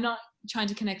 I'm not trying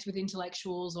to connect with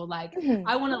intellectuals or like,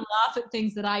 I want to laugh at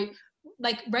things that I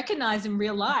like recognize in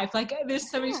real life. Like, there's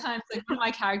so many times, like one of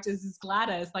my characters is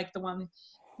Gladys, like the one,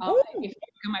 if you look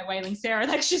at my Wailing Sarah,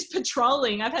 like she's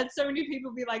patrolling. I've had so many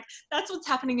people be like, that's what's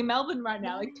happening in Melbourne right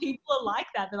now. Like, people are like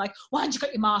that. They're like, why haven't you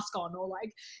got your mask on? Or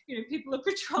like, you know, people are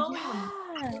patrolling.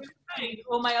 Yeah.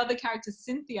 Or my other character,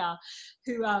 Cynthia,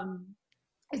 who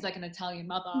is like an Italian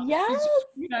mother. Yeah.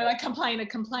 You know, like complainer.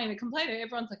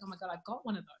 Everyone's like, oh my God, I've got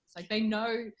one of those. Like, they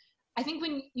know. I think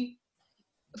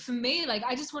for me, like,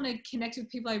 I just want to connect with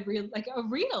people who you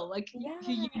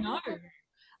know,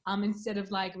 instead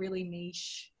of like really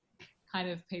niche kind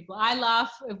of people. I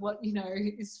laugh at what, you know,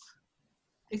 it's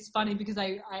funny because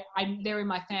they're in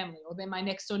my family, or they're my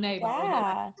next door neighbor, or they're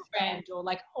my friend,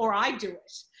 or I do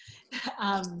it.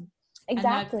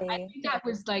 Exactly. I think that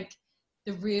was like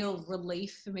the real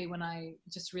relief for me when I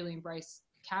just really embrace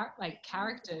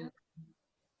characters,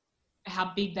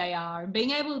 how big they are, and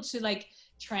being able to like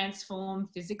transform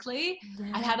physically.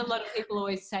 I had a lot of people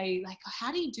always say like, oh,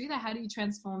 how do you do that? How do you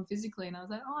transform physically? And I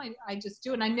was like, oh, I just do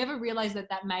it. And I never realized that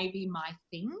may be my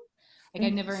thing. Like, I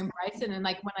never embraced it. And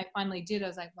like, when I finally did, I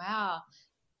was like, wow,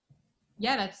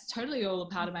 yeah, that's totally all a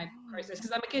part of my process.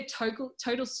 Because I'm like a total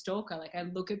stalker. Like, I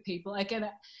look at people. I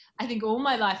think all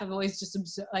my life I've always just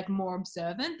more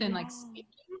observant than like speaking.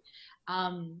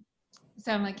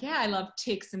 So I'm like, yeah, I love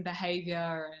tics and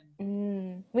behavior,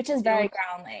 and which is very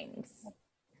groundlings.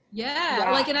 Yeah,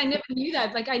 like, and I never knew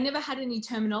that. Like, I never had any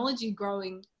terminology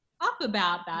growing up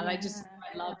about that. I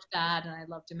loved that, and I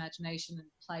loved imagination and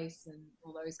place and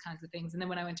all those kinds of things. And then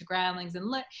when I went to Groundlings, and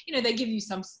you know, they give you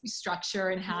some structure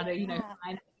and how to, you know,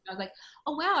 find it. I was like,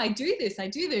 oh wow, I do this,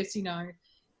 you know,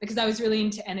 because I was really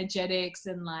into energetics,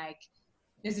 and like,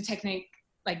 there's a technique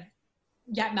like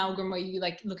Yat Malgrim where you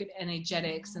like look at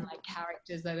energetics and like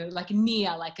characters that are like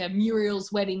near, like a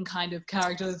Muriel's Wedding kind of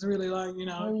character that's really like, you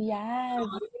know,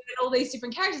 all these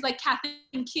different characters, like Kath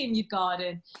and Kim you've got,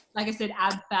 and like I said,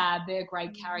 Ab Fab, they're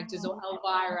great characters, or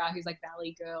Elvira, who's like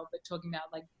Valley Girl, but talking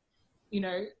about like, you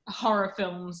know, horror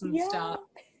films and stuff.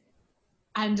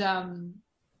 And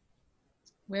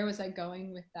where was I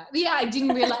going with that? Yeah, I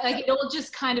didn't realize, like, it all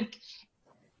just kind of,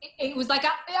 it was like,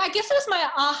 I guess it was my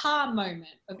aha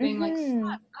moment of being like,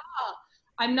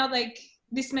 I'm not like,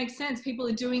 this makes sense. People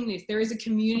are doing this. There is a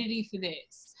community for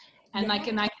this. And like,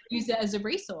 and I can use it as a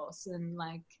resource and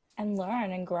like. And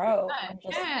learn and grow.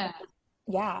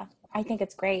 Yeah. I think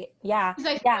it's great. Yeah.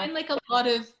 Because I find like a lot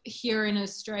of here in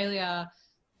Australia,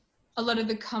 a lot of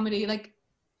the comedy, like,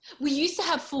 we used to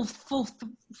have full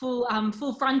frontal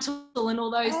and all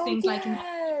those things, like in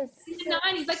the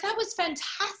 90s, like that was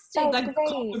fantastic. Like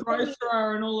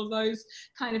Rothra and all of those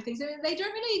kind of things. They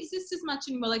don't really exist as much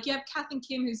anymore. Like, you have Kath and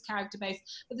Kim, who's character based,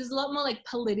 but there's a lot more like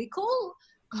political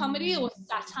comedy or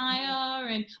satire,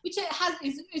 and which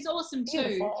is awesome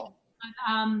too.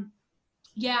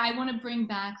 Yeah, I want to bring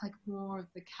back like more of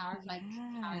the characters, I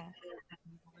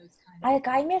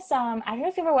miss I don't know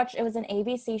if you ever watched, it was an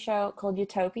ABC show called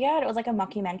Utopia. It was like a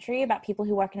mockumentary about people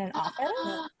who work in an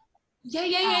office.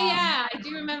 Yeah. I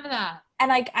do remember that. And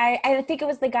like I think it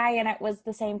was the guy, and it was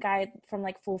the same guy from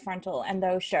like Full Frontal and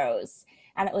those shows.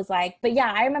 And it was like, but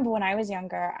yeah, I remember when I was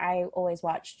younger, I always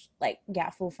watched like,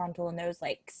 Full Frontal and those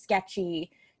like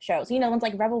sketchy shows. You know, ones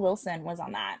like Rebel Wilson was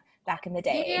on that back in the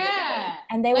day. Yeah.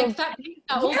 And they like were Fat Pizza,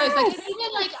 all those, like, and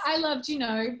even like I loved, you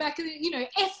know, back in the, you know,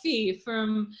 Effie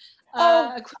from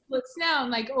Equivalence Now,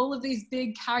 and like all of these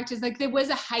big characters. Like there was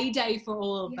a heyday for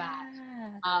all of that.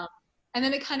 And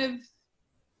then it kind of,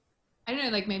 I don't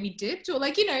know, like maybe dipped, or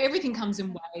like, you know, everything comes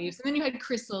in waves. And then you had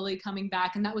Chris Lilly coming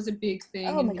back, and that was a big thing.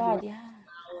 Oh my God, yeah.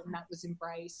 And that was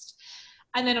embraced.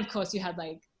 And then of course you had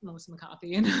like Melissa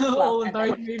McCarthy and all of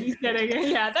those movies getting,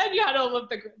 then you had all of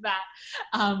that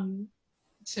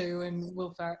too, and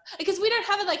Will Ferrell. Because we don't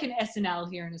have like an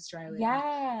SNL here in Australia.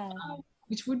 Yeah.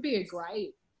 Which would be a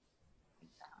great.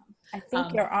 I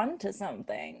think you're onto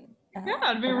something.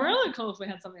 Yeah, it'd be really cool if we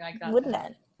had something like that. Wouldn't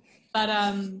it? But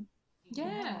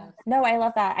yeah. No, I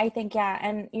love that. I think,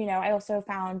 and you know, I also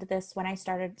found this when I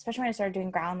started, especially when I started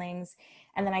doing Groundlings,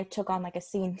 and then I took on like a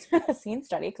scene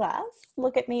study class.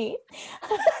 Look at me.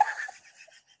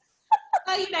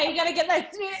 Oh, you know, you gotta get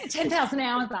like 10,000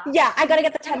 hours up. Yeah, I gotta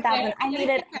get the 10,000.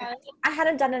 I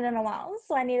hadn't done it in a while,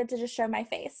 so I needed to just show my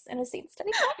face in a scene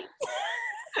study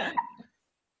class.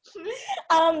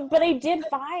 But I did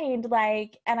find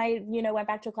like, and I, you know, went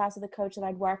back to a class with a coach that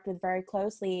I'd worked with very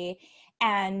closely,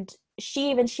 and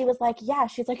she was like, yeah,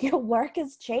 she's like, your work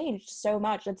has changed so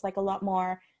much. It's like a lot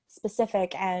more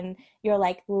specific, and you're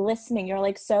like listening, you're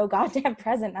like so goddamn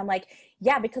present. I'm like,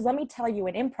 yeah, because let me tell you,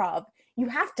 in improv, you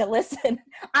have to listen.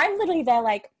 I'm literally there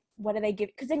like, what do they give?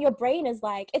 Because then your brain is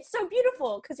like, it's so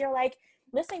beautiful, because you're like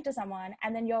listening to someone,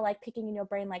 and then you're like picking in your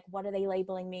brain, like, what are they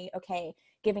labeling me? Okay,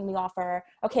 giving the offer.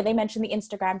 Okay, they mentioned the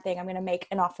Instagram thing. I'm going to make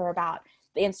an offer about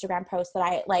the Instagram post that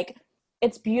I like.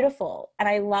 It's beautiful. And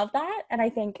I love that. And I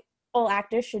think all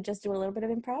actors should just do a little bit of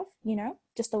improv, you know,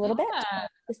 just a little bit.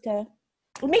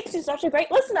 It makes you such a great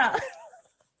listener.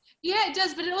 Yeah, it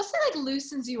does. But it also like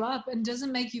loosens you up and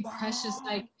doesn't make you precious.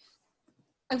 Like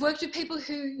I've worked with people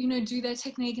who, you know, do their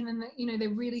technique and then, you know, they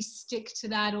really stick to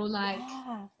that, or like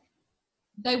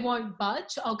they won't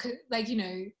budge. Like, you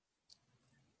know,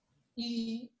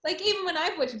 like even when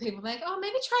I've worked with people, like, oh,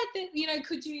 maybe try that, you know,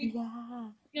 could you,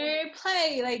 you know,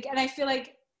 play, like, and I feel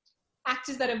like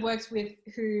actors that I've worked with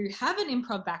who have an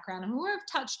improv background and who have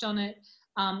touched on it,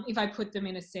 if I put them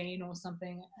in a scene or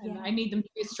something and I need them to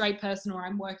be a straight person, or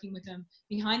I'm working with them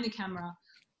behind the camera,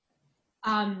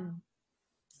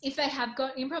 if they have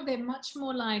got improv, they're much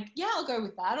more like, yeah, I'll go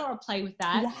with that, or I'll play with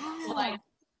that. Or like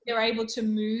they're able to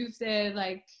move their,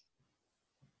 like,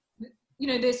 you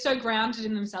know, they're so grounded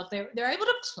in themselves. They're able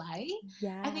to play.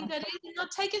 I think that is, and not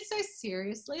take it so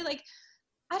seriously. Like,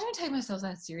 I don't take myself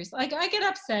that seriously. Like, I get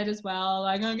upset as well.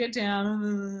 Like, I get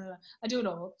down. I do it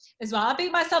all as well. I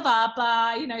beat myself up.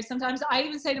 You know, sometimes I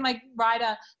even say to my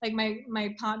writer, like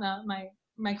my partner,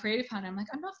 my creative partner, I'm like,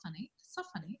 I'm not funny. It's not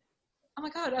funny. Oh my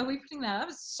God, are we putting that up?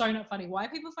 It's so not funny. Why are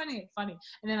people finding it funny?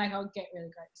 And then like, I'll get really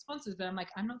great responses, but I'm like,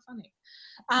 I'm not funny.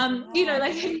 You know,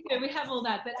 like, you know, we have all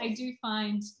that, but I do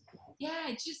find,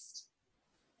 just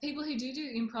people who do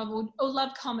improv or love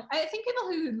comedy. I think people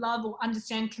who love or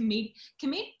understand comedic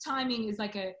timing is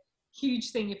like a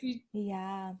huge thing. If you,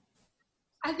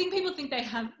 I think people think they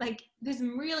have, like, there's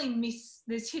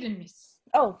hit and miss.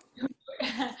 Oh.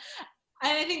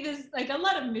 And I think there's like a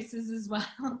lot of misses as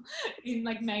well in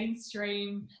like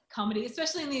mainstream comedy,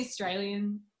 especially in the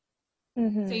Australian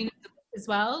scene as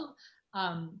well,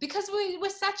 because we're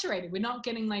saturated. We're not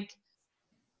getting like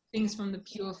things from the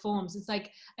pure forms. It's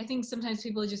like, I think sometimes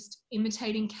people are just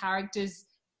imitating characters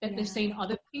that they've seen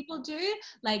other people do.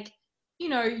 Like, you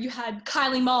know, you had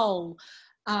Kylie Mole.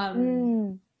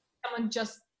 Someone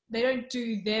they don't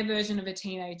do their version of a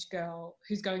teenage girl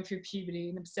who's going through puberty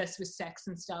and obsessed with sex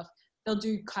and stuff. They'll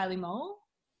do Kylie Mole.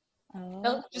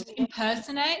 They'll just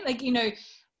impersonate, like, you know,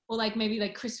 or like maybe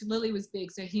like Chris Lilly was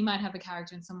big, so he might have a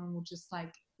character and someone will just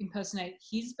like impersonate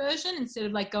his version instead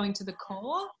of like going to the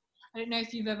core. I don't know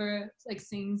if you've ever like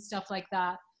seen stuff like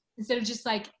that. Instead of just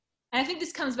like, and I think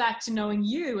this comes back to knowing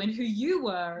you and who you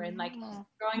were and like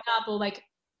growing up, or like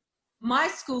my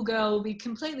schoolgirl will be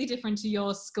completely different to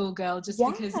your schoolgirl just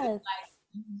because of like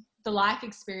the life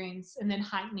experience, and then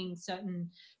heightening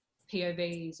certain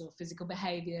POVs or physical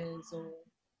behaviors or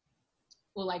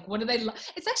like, what do they love?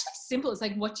 It's actually simple. It's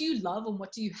like, what do you love and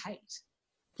what do you hate?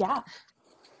 Yeah,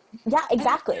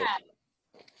 exactly.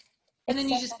 And then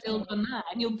you just build on that,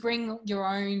 and you'll bring your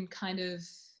own kind of,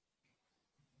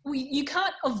 you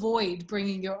can't avoid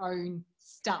bringing your own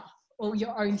stuff or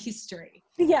your own history.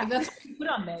 Yeah. Like that's what you put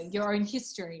on there, your own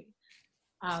history,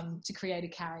 to create a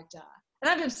character. And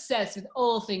I'm obsessed with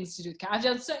all things to do with character. I've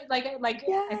done so,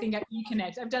 I think you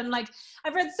connect.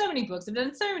 I've read so many books. I've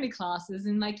done so many classes,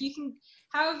 and like you can,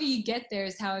 however you get there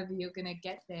is however you're going to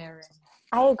get there. And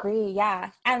I agree. Yeah.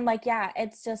 And like, yeah,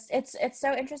 it's just, it's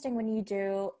so interesting when you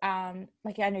do,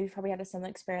 like, I know you've probably had a similar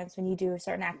experience when you do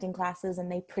certain acting classes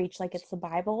and they preach like it's the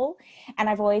Bible. And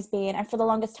I've always been, and for the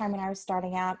longest time when I was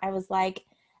starting out, I was like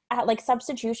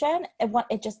substitution,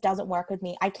 it just doesn't work with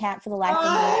me. I can't for the life of me.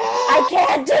 I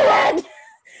can't do it.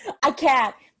 I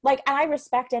can't. Like, and I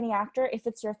respect any actor. If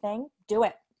it's your thing, do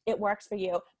it. It works for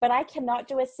you. But I cannot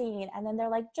do a scene and then they're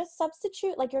like, just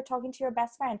substitute, like you're talking to your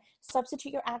best friend,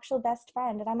 substitute your actual best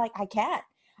friend. And I'm like, I can't.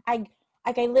 I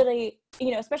literally,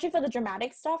 you know, especially for the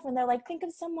dramatic stuff, when they're like, think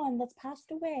of someone that's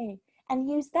passed away and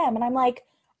use them. And I'm like,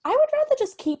 I would rather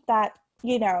just keep that,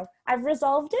 you know, I've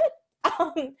resolved it.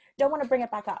 Don't want to bring it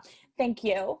back up. Thank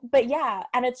you. But yeah,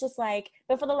 and it's just like,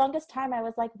 but for the longest time I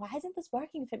was like, why isn't this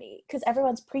working for me? Because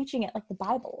everyone's preaching it like the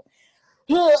Bible.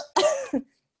 Yeah,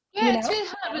 you know? It's really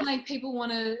hard when like people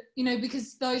want to, you know,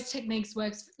 because those techniques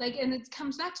works like, and it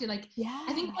comes back to like, yeah,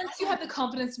 I think once you have the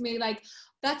confidence in me, like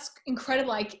that's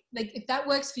incredible. Like if that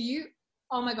works for you,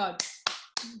 oh my God,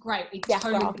 great. It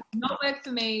totally does not work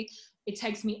for me. It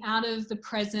takes me out of the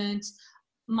present.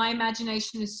 My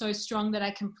imagination is so strong that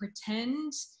I can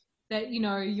pretend that, you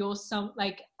know, you're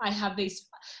like I have these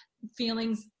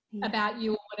feelings about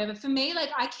you or whatever. For me, like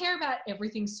I care about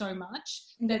everything so much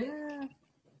that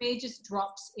it just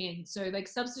drops in. So like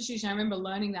substitution, I remember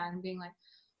learning that and being like,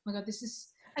 oh my God, this is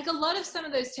like a lot of some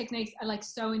of those techniques are like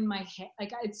so in my head.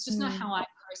 Like it's just not how I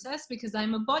process because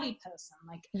I'm a body person.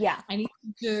 Like I need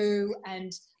to do,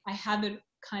 and I have it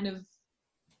kind of,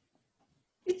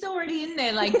 it's already in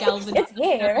there, like galvanizing. It's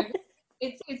here. You know,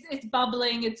 it's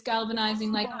bubbling, it's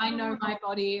galvanizing. Like I know my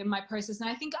body and my process. And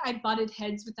I think I butted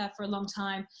heads with that for a long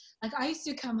time. Like I used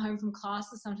to come home from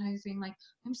classes sometimes being like,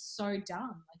 I'm so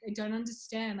dumb. Like I don't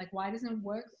understand. Like why doesn't it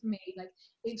work for me? Like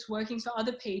it's working for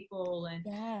other people. And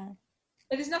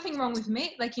but there's nothing wrong with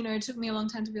me. Like, you know, it took me a long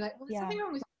time to be like, well, there's nothing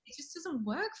wrong with me. It just doesn't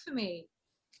work for me.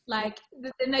 Like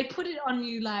then they put it on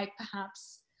you like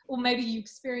perhaps, or maybe you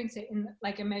experience it in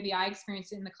like, and maybe I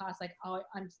experience it in the class, like, oh,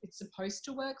 it's supposed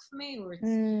to work for me, or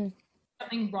it's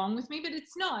something wrong with me, but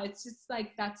it's not. It's just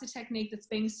like, that's a technique that's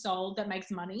being sold that makes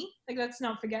money. Like, let's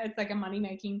not forget, it's like a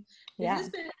money-making business,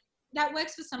 but that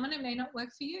works for someone, it may not work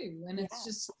for you. And it's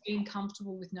just being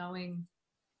comfortable with knowing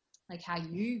like how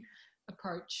you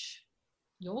approach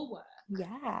your work.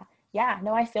 Yeah,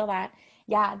 no, I feel that.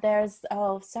 Yeah, there's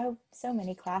so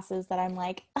many classes that I'm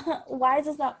like, why is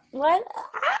this not what?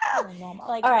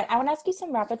 Like, all right, I want to ask you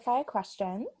some rapid fire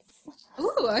questions.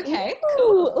 Ooh, okay,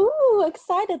 cool. Ooh,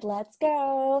 excited. Let's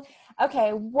go.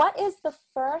 Okay, what is the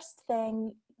first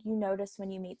thing you notice when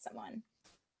you meet someone?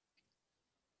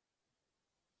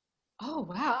 Oh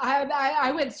wow,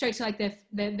 I went straight to like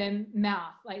their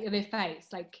mouth, like their face,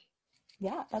 like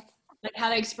that's like how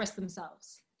they express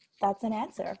themselves. That's an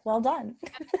answer. Well done.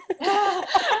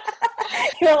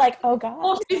 You're like, oh God.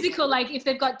 Or physical, like if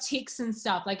they've got tics and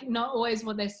stuff, like not always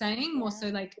what they're saying, more so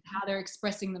like how they're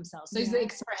expressing themselves. So the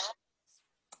expression.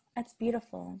 That's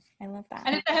beautiful. I love that.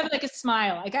 And if they have like a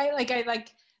smile, like I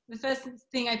the first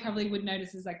thing I probably would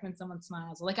notice is like when someone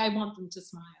smiles, or like I want them to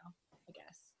smile, I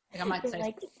guess. Like I might say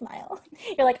like smile.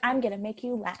 You're like, I'm gonna make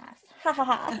you laugh. Ha ha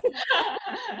ha.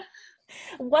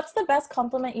 What's the best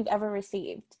compliment you've ever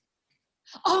received?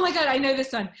 Oh my God, I know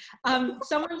this one.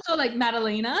 Someone saw like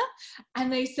Madalena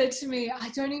and they said to me, I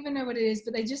don't even know what it is,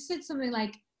 but they just said something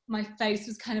like my face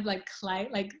was kind of like clay,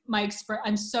 like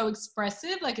I'm so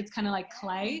expressive, like it's kind of like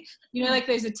clay. You know, like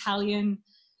those Italian,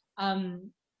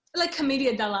 like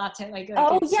commedia dell'arte, like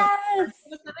oh yes. Or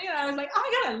something. And I was like, oh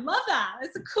my God, I love that.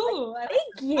 It's cool.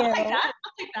 Thank you. I'll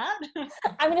take that.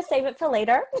 I'm gonna save it for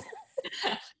later.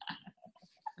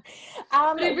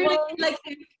 But it really like.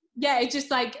 Yeah, it just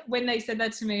like when they said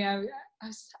that to me, I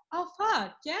was, oh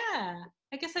fuck, yeah.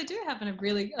 I guess I do have a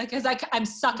really, like, cause I'm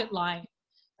suck at lying.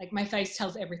 Like my face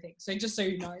tells everything. So just so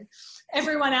you know,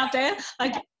 everyone out there,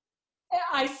 like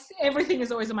everything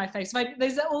is always on my face.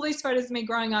 There's all these photos of me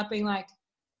growing up being like,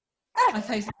 my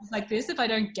face is like this if I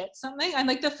don't get something. I'm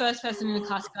like the first person in the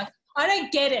class like, I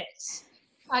don't get it.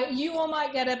 You all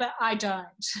might get it, but I don't.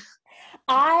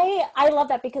 I love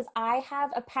that because I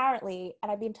have apparently, and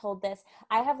I've been told this,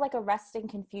 I have like a resting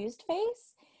confused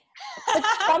face. But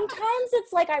sometimes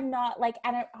it's like I'm not like,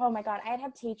 and oh my God, I'd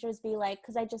have teachers be like,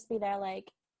 because I'd just be there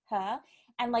like, her.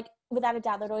 And like, without a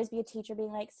doubt, there'd always be a teacher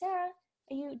being like, Sarah,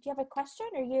 do you have a question?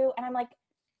 And I'm like,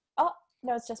 oh,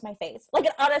 no, it's just my face. Like,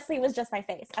 it honestly was just my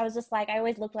face. I was just like, I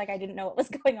always looked like I didn't know what was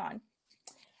going on.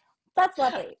 That's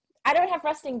lovely. I don't have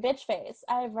resting bitch face.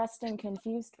 I have resting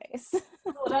confused face.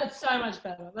 Oh, that's so much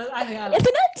better. I think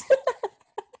Isn't it?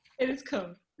 It is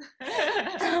cool.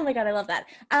 Oh my God, I love that.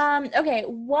 Okay,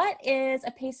 what is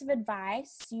a piece of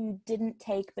advice you didn't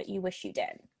take but you wish you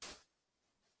did?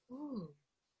 Ooh.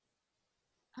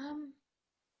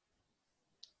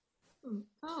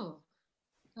 Oh,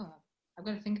 I've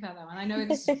got to think about that one. I know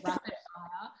this is rapid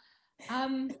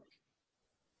fire.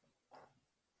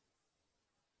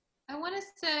 I want to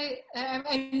say,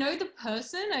 I know the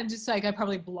person. I'm just like, I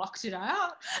probably blocked it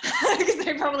out because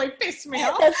they probably pissed me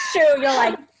off. That's true. You're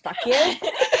like, fuck you.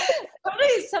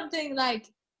 Probably something like,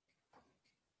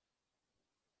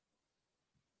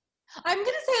 I'm going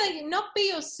to say like, not be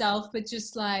yourself, but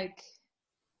just like,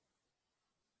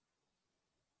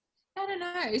 I don't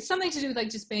know. It's something to do with like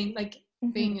just being like,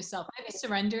 being yourself. Maybe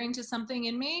surrendering to something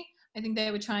in me. I think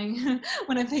they were trying,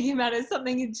 when I'm thinking about it,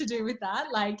 something to do with that.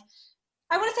 Like,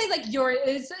 I want to say like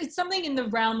it's something in the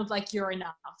realm of like you're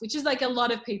enough, which is like a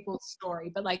lot of people's story,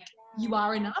 but like you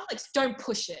are enough, like don't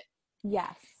push it.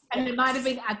 Yes. And it might have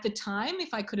been at the time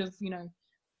if I could have,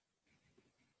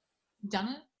 done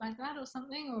it like that or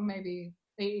something, or maybe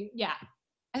I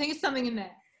think it's something in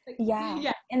there. Like,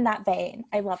 yeah. In that vein.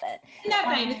 I love it. In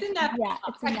that vein. It's in that vein.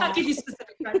 I can't give you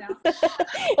specifics right now.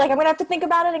 Like, I'm going to have to think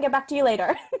about it and get back to you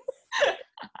later.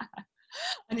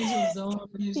 I need to absorb.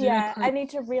 I need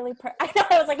to really. I know.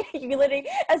 I was like, you literally.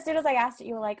 As soon as I asked it,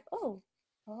 you were like, "Oh."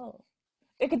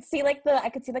 I could see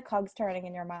the cogs turning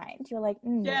in your mind. You were like,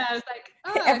 Yeah, I was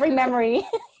like, every memory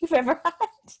you've ever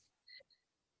had.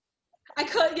 I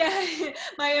could,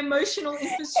 my emotional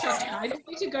infrastructure. I just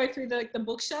need to go through the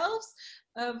bookshelves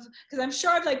because I'm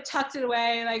sure I've like tucked it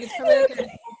away. Like it's probably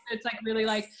like it's like really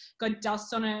like got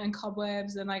dust on it and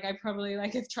cobwebs, and like I probably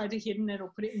like have tried to hidden it or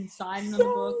put it inside another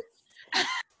book.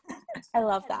 I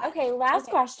love that. Okay, last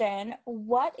question.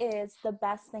 What is the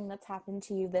best thing that's happened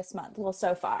to you this month? Well,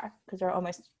 so far, because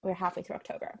we're halfway through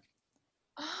October.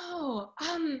 Oh,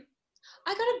 I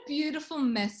got a beautiful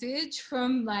message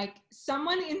from like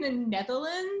someone in the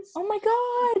Netherlands. Oh my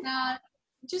God.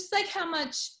 Just like how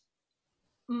much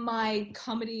my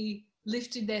comedy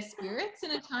lifted their spirits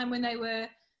in a time when they were,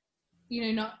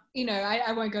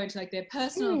 I won't go into like their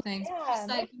personal things, but just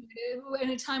like in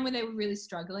a time when they were really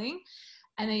struggling.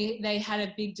 And they had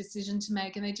a big decision to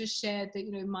make, and they just shared that,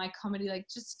 my comedy like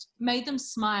just made them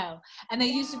smile. And they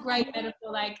used a great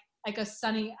metaphor, like a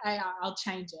sunny, I'll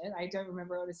change it. I don't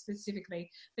remember what it was specifically,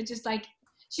 but just like,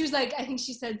 she was like, I think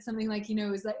she said something like,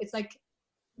 it's like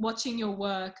watching your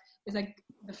work is like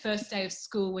the first day of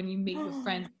school when you meet your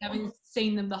friends, having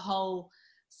seen them the whole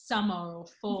summer or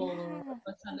fall or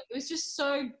something. It was just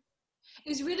it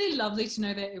was really lovely to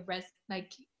know that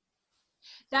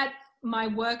that my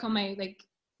work on my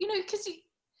because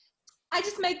I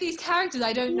just make these characters.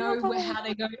 I don't know how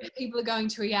people are going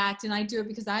to react, and I do it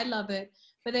because I love it.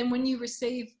 But then when you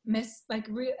receive and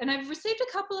I've received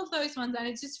a couple of those ones, and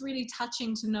it's just really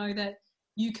touching to know that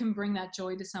you can bring that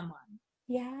joy to someone.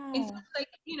 Yeah. It's like,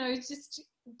 just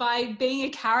by being a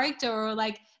character or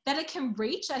like that it can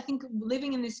reach. I think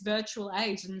living in this virtual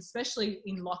age, and especially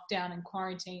in lockdown and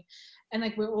quarantine, and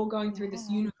like we're all going through this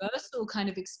universal kind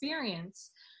of experience,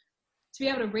 to be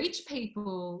able to reach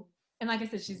people. And like I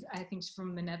said, I think she's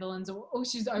from the Netherlands or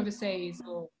she's overseas,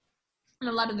 and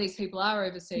a lot of these people are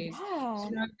overseas. To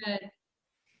know that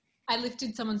I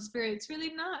lifted someone's spirit, it's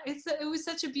really nice. It was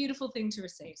such a beautiful thing to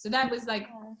receive. So that was like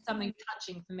something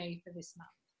touching for me for this month.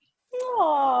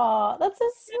 Oh, that's so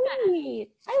sweet.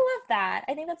 I love that.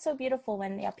 I think that's so beautiful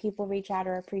when people reach out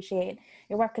or appreciate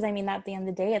your work. Because I mean, at the end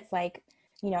of the day, it's like,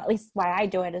 at least why I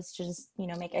do it is to just,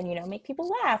 make people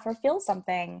laugh or feel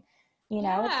something. It's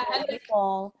really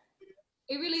beautiful.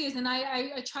 It really is. And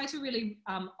I try to really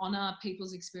honor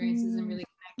people's experiences and really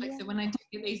connect. So when I do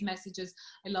get these messages,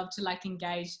 I love to like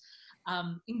engage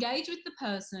with the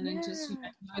person and just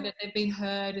know that they've been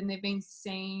heard and they've been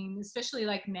seen, especially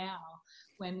like now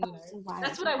when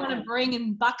that's what I want to bring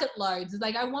in bucket loads. It's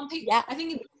like I want people. I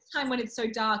think in this time when it's so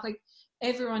dark, like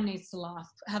everyone needs to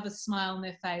laugh, have a smile on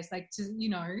their face, like to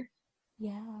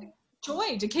like,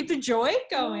 joy, to keep the joy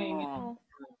going.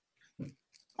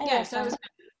 So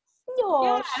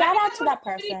shout out to that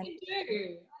person.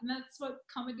 And that's what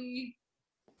comedy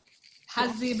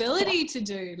has the ability to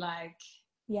do, like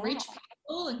reach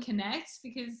people and connect,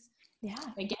 because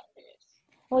they get it.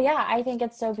 Well, I think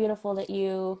it's so beautiful that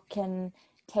you can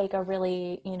take a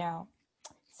really,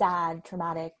 sad,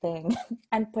 traumatic thing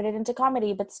and put it into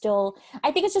comedy, but still,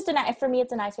 I think it's just for me,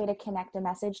 it's a nice way to connect a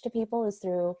message to people is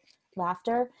through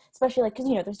laughter, especially like, because,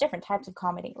 you know, there's different types of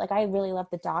comedy. Like, I really love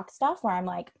the dark stuff where I'm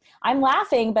like, I'm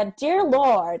laughing, but dear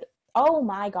Lord, oh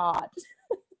my God.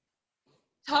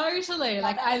 Totally.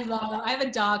 Like, I have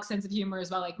a dark sense of humor as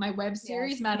well. Like, my web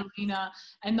series, Madalena,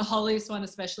 and the holiest one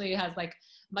especially, has like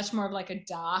much more of like a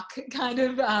dark kind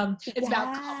of, it's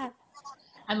about comedy.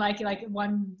 And like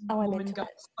one woman goes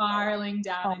spiraling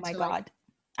down into God.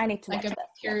 I need to watch like a this.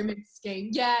 pyramid scheme.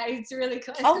 Yeah, it's really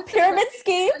cool. Oh, Pyramid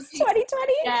Schemes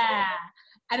 2020. Yeah.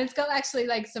 And it's got actually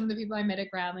like some of the people I met at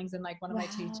Groundlings, and like one of my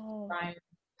teachers, Brian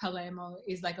Palermo,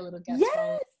 is like a little guest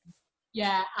role.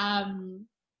 Yeah.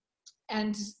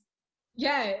 And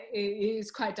yeah, it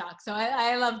is quite dark. So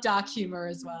I love dark humor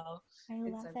as well. I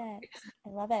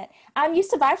love it. You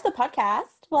survived the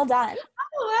podcast. Well done.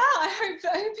 Oh wow! I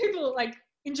hope people like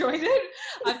enjoyed it.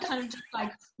 I've kind of just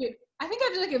like I think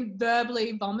I've like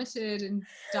verbally vomited and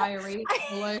diarrhea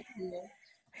all over here.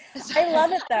 So, I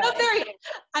love it though.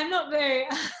 I'm not very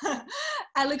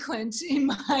eloquent in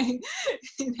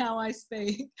how I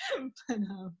speak. But,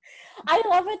 I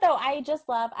love it though. I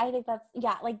think that's,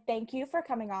 like, thank you for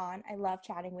coming on. I love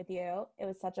chatting with you. It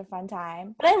was such a fun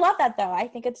time. But I love that though. I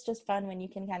think it's just fun when you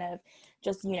can kind of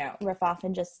just, you know, riff off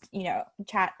and just, you know,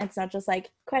 chat. It's not just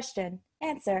like question,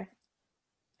 answer.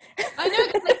 I know,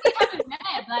 because like, we haven't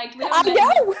met. Like, I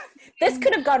know. This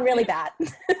could have gone really bad.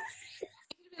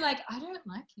 Like, I don't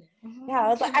like it. Yeah,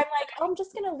 I'm like, I'm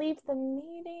just gonna leave the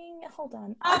meeting. Hold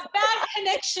on.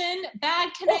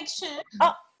 Bad connection.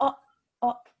 Oh.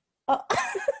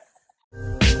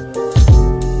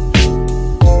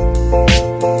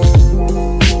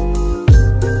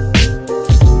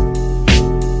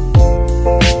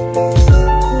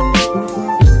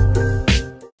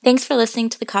 Thanks for listening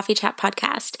to the Coffee Chat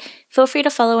podcast. Feel free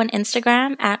to follow on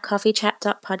Instagram at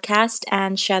coffeechat.podcast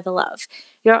and share the love.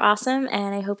 You're awesome,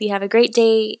 and I hope you have a great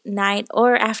day, night,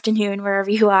 or afternoon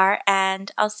wherever you are,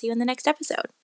 and I'll see you in the next episode.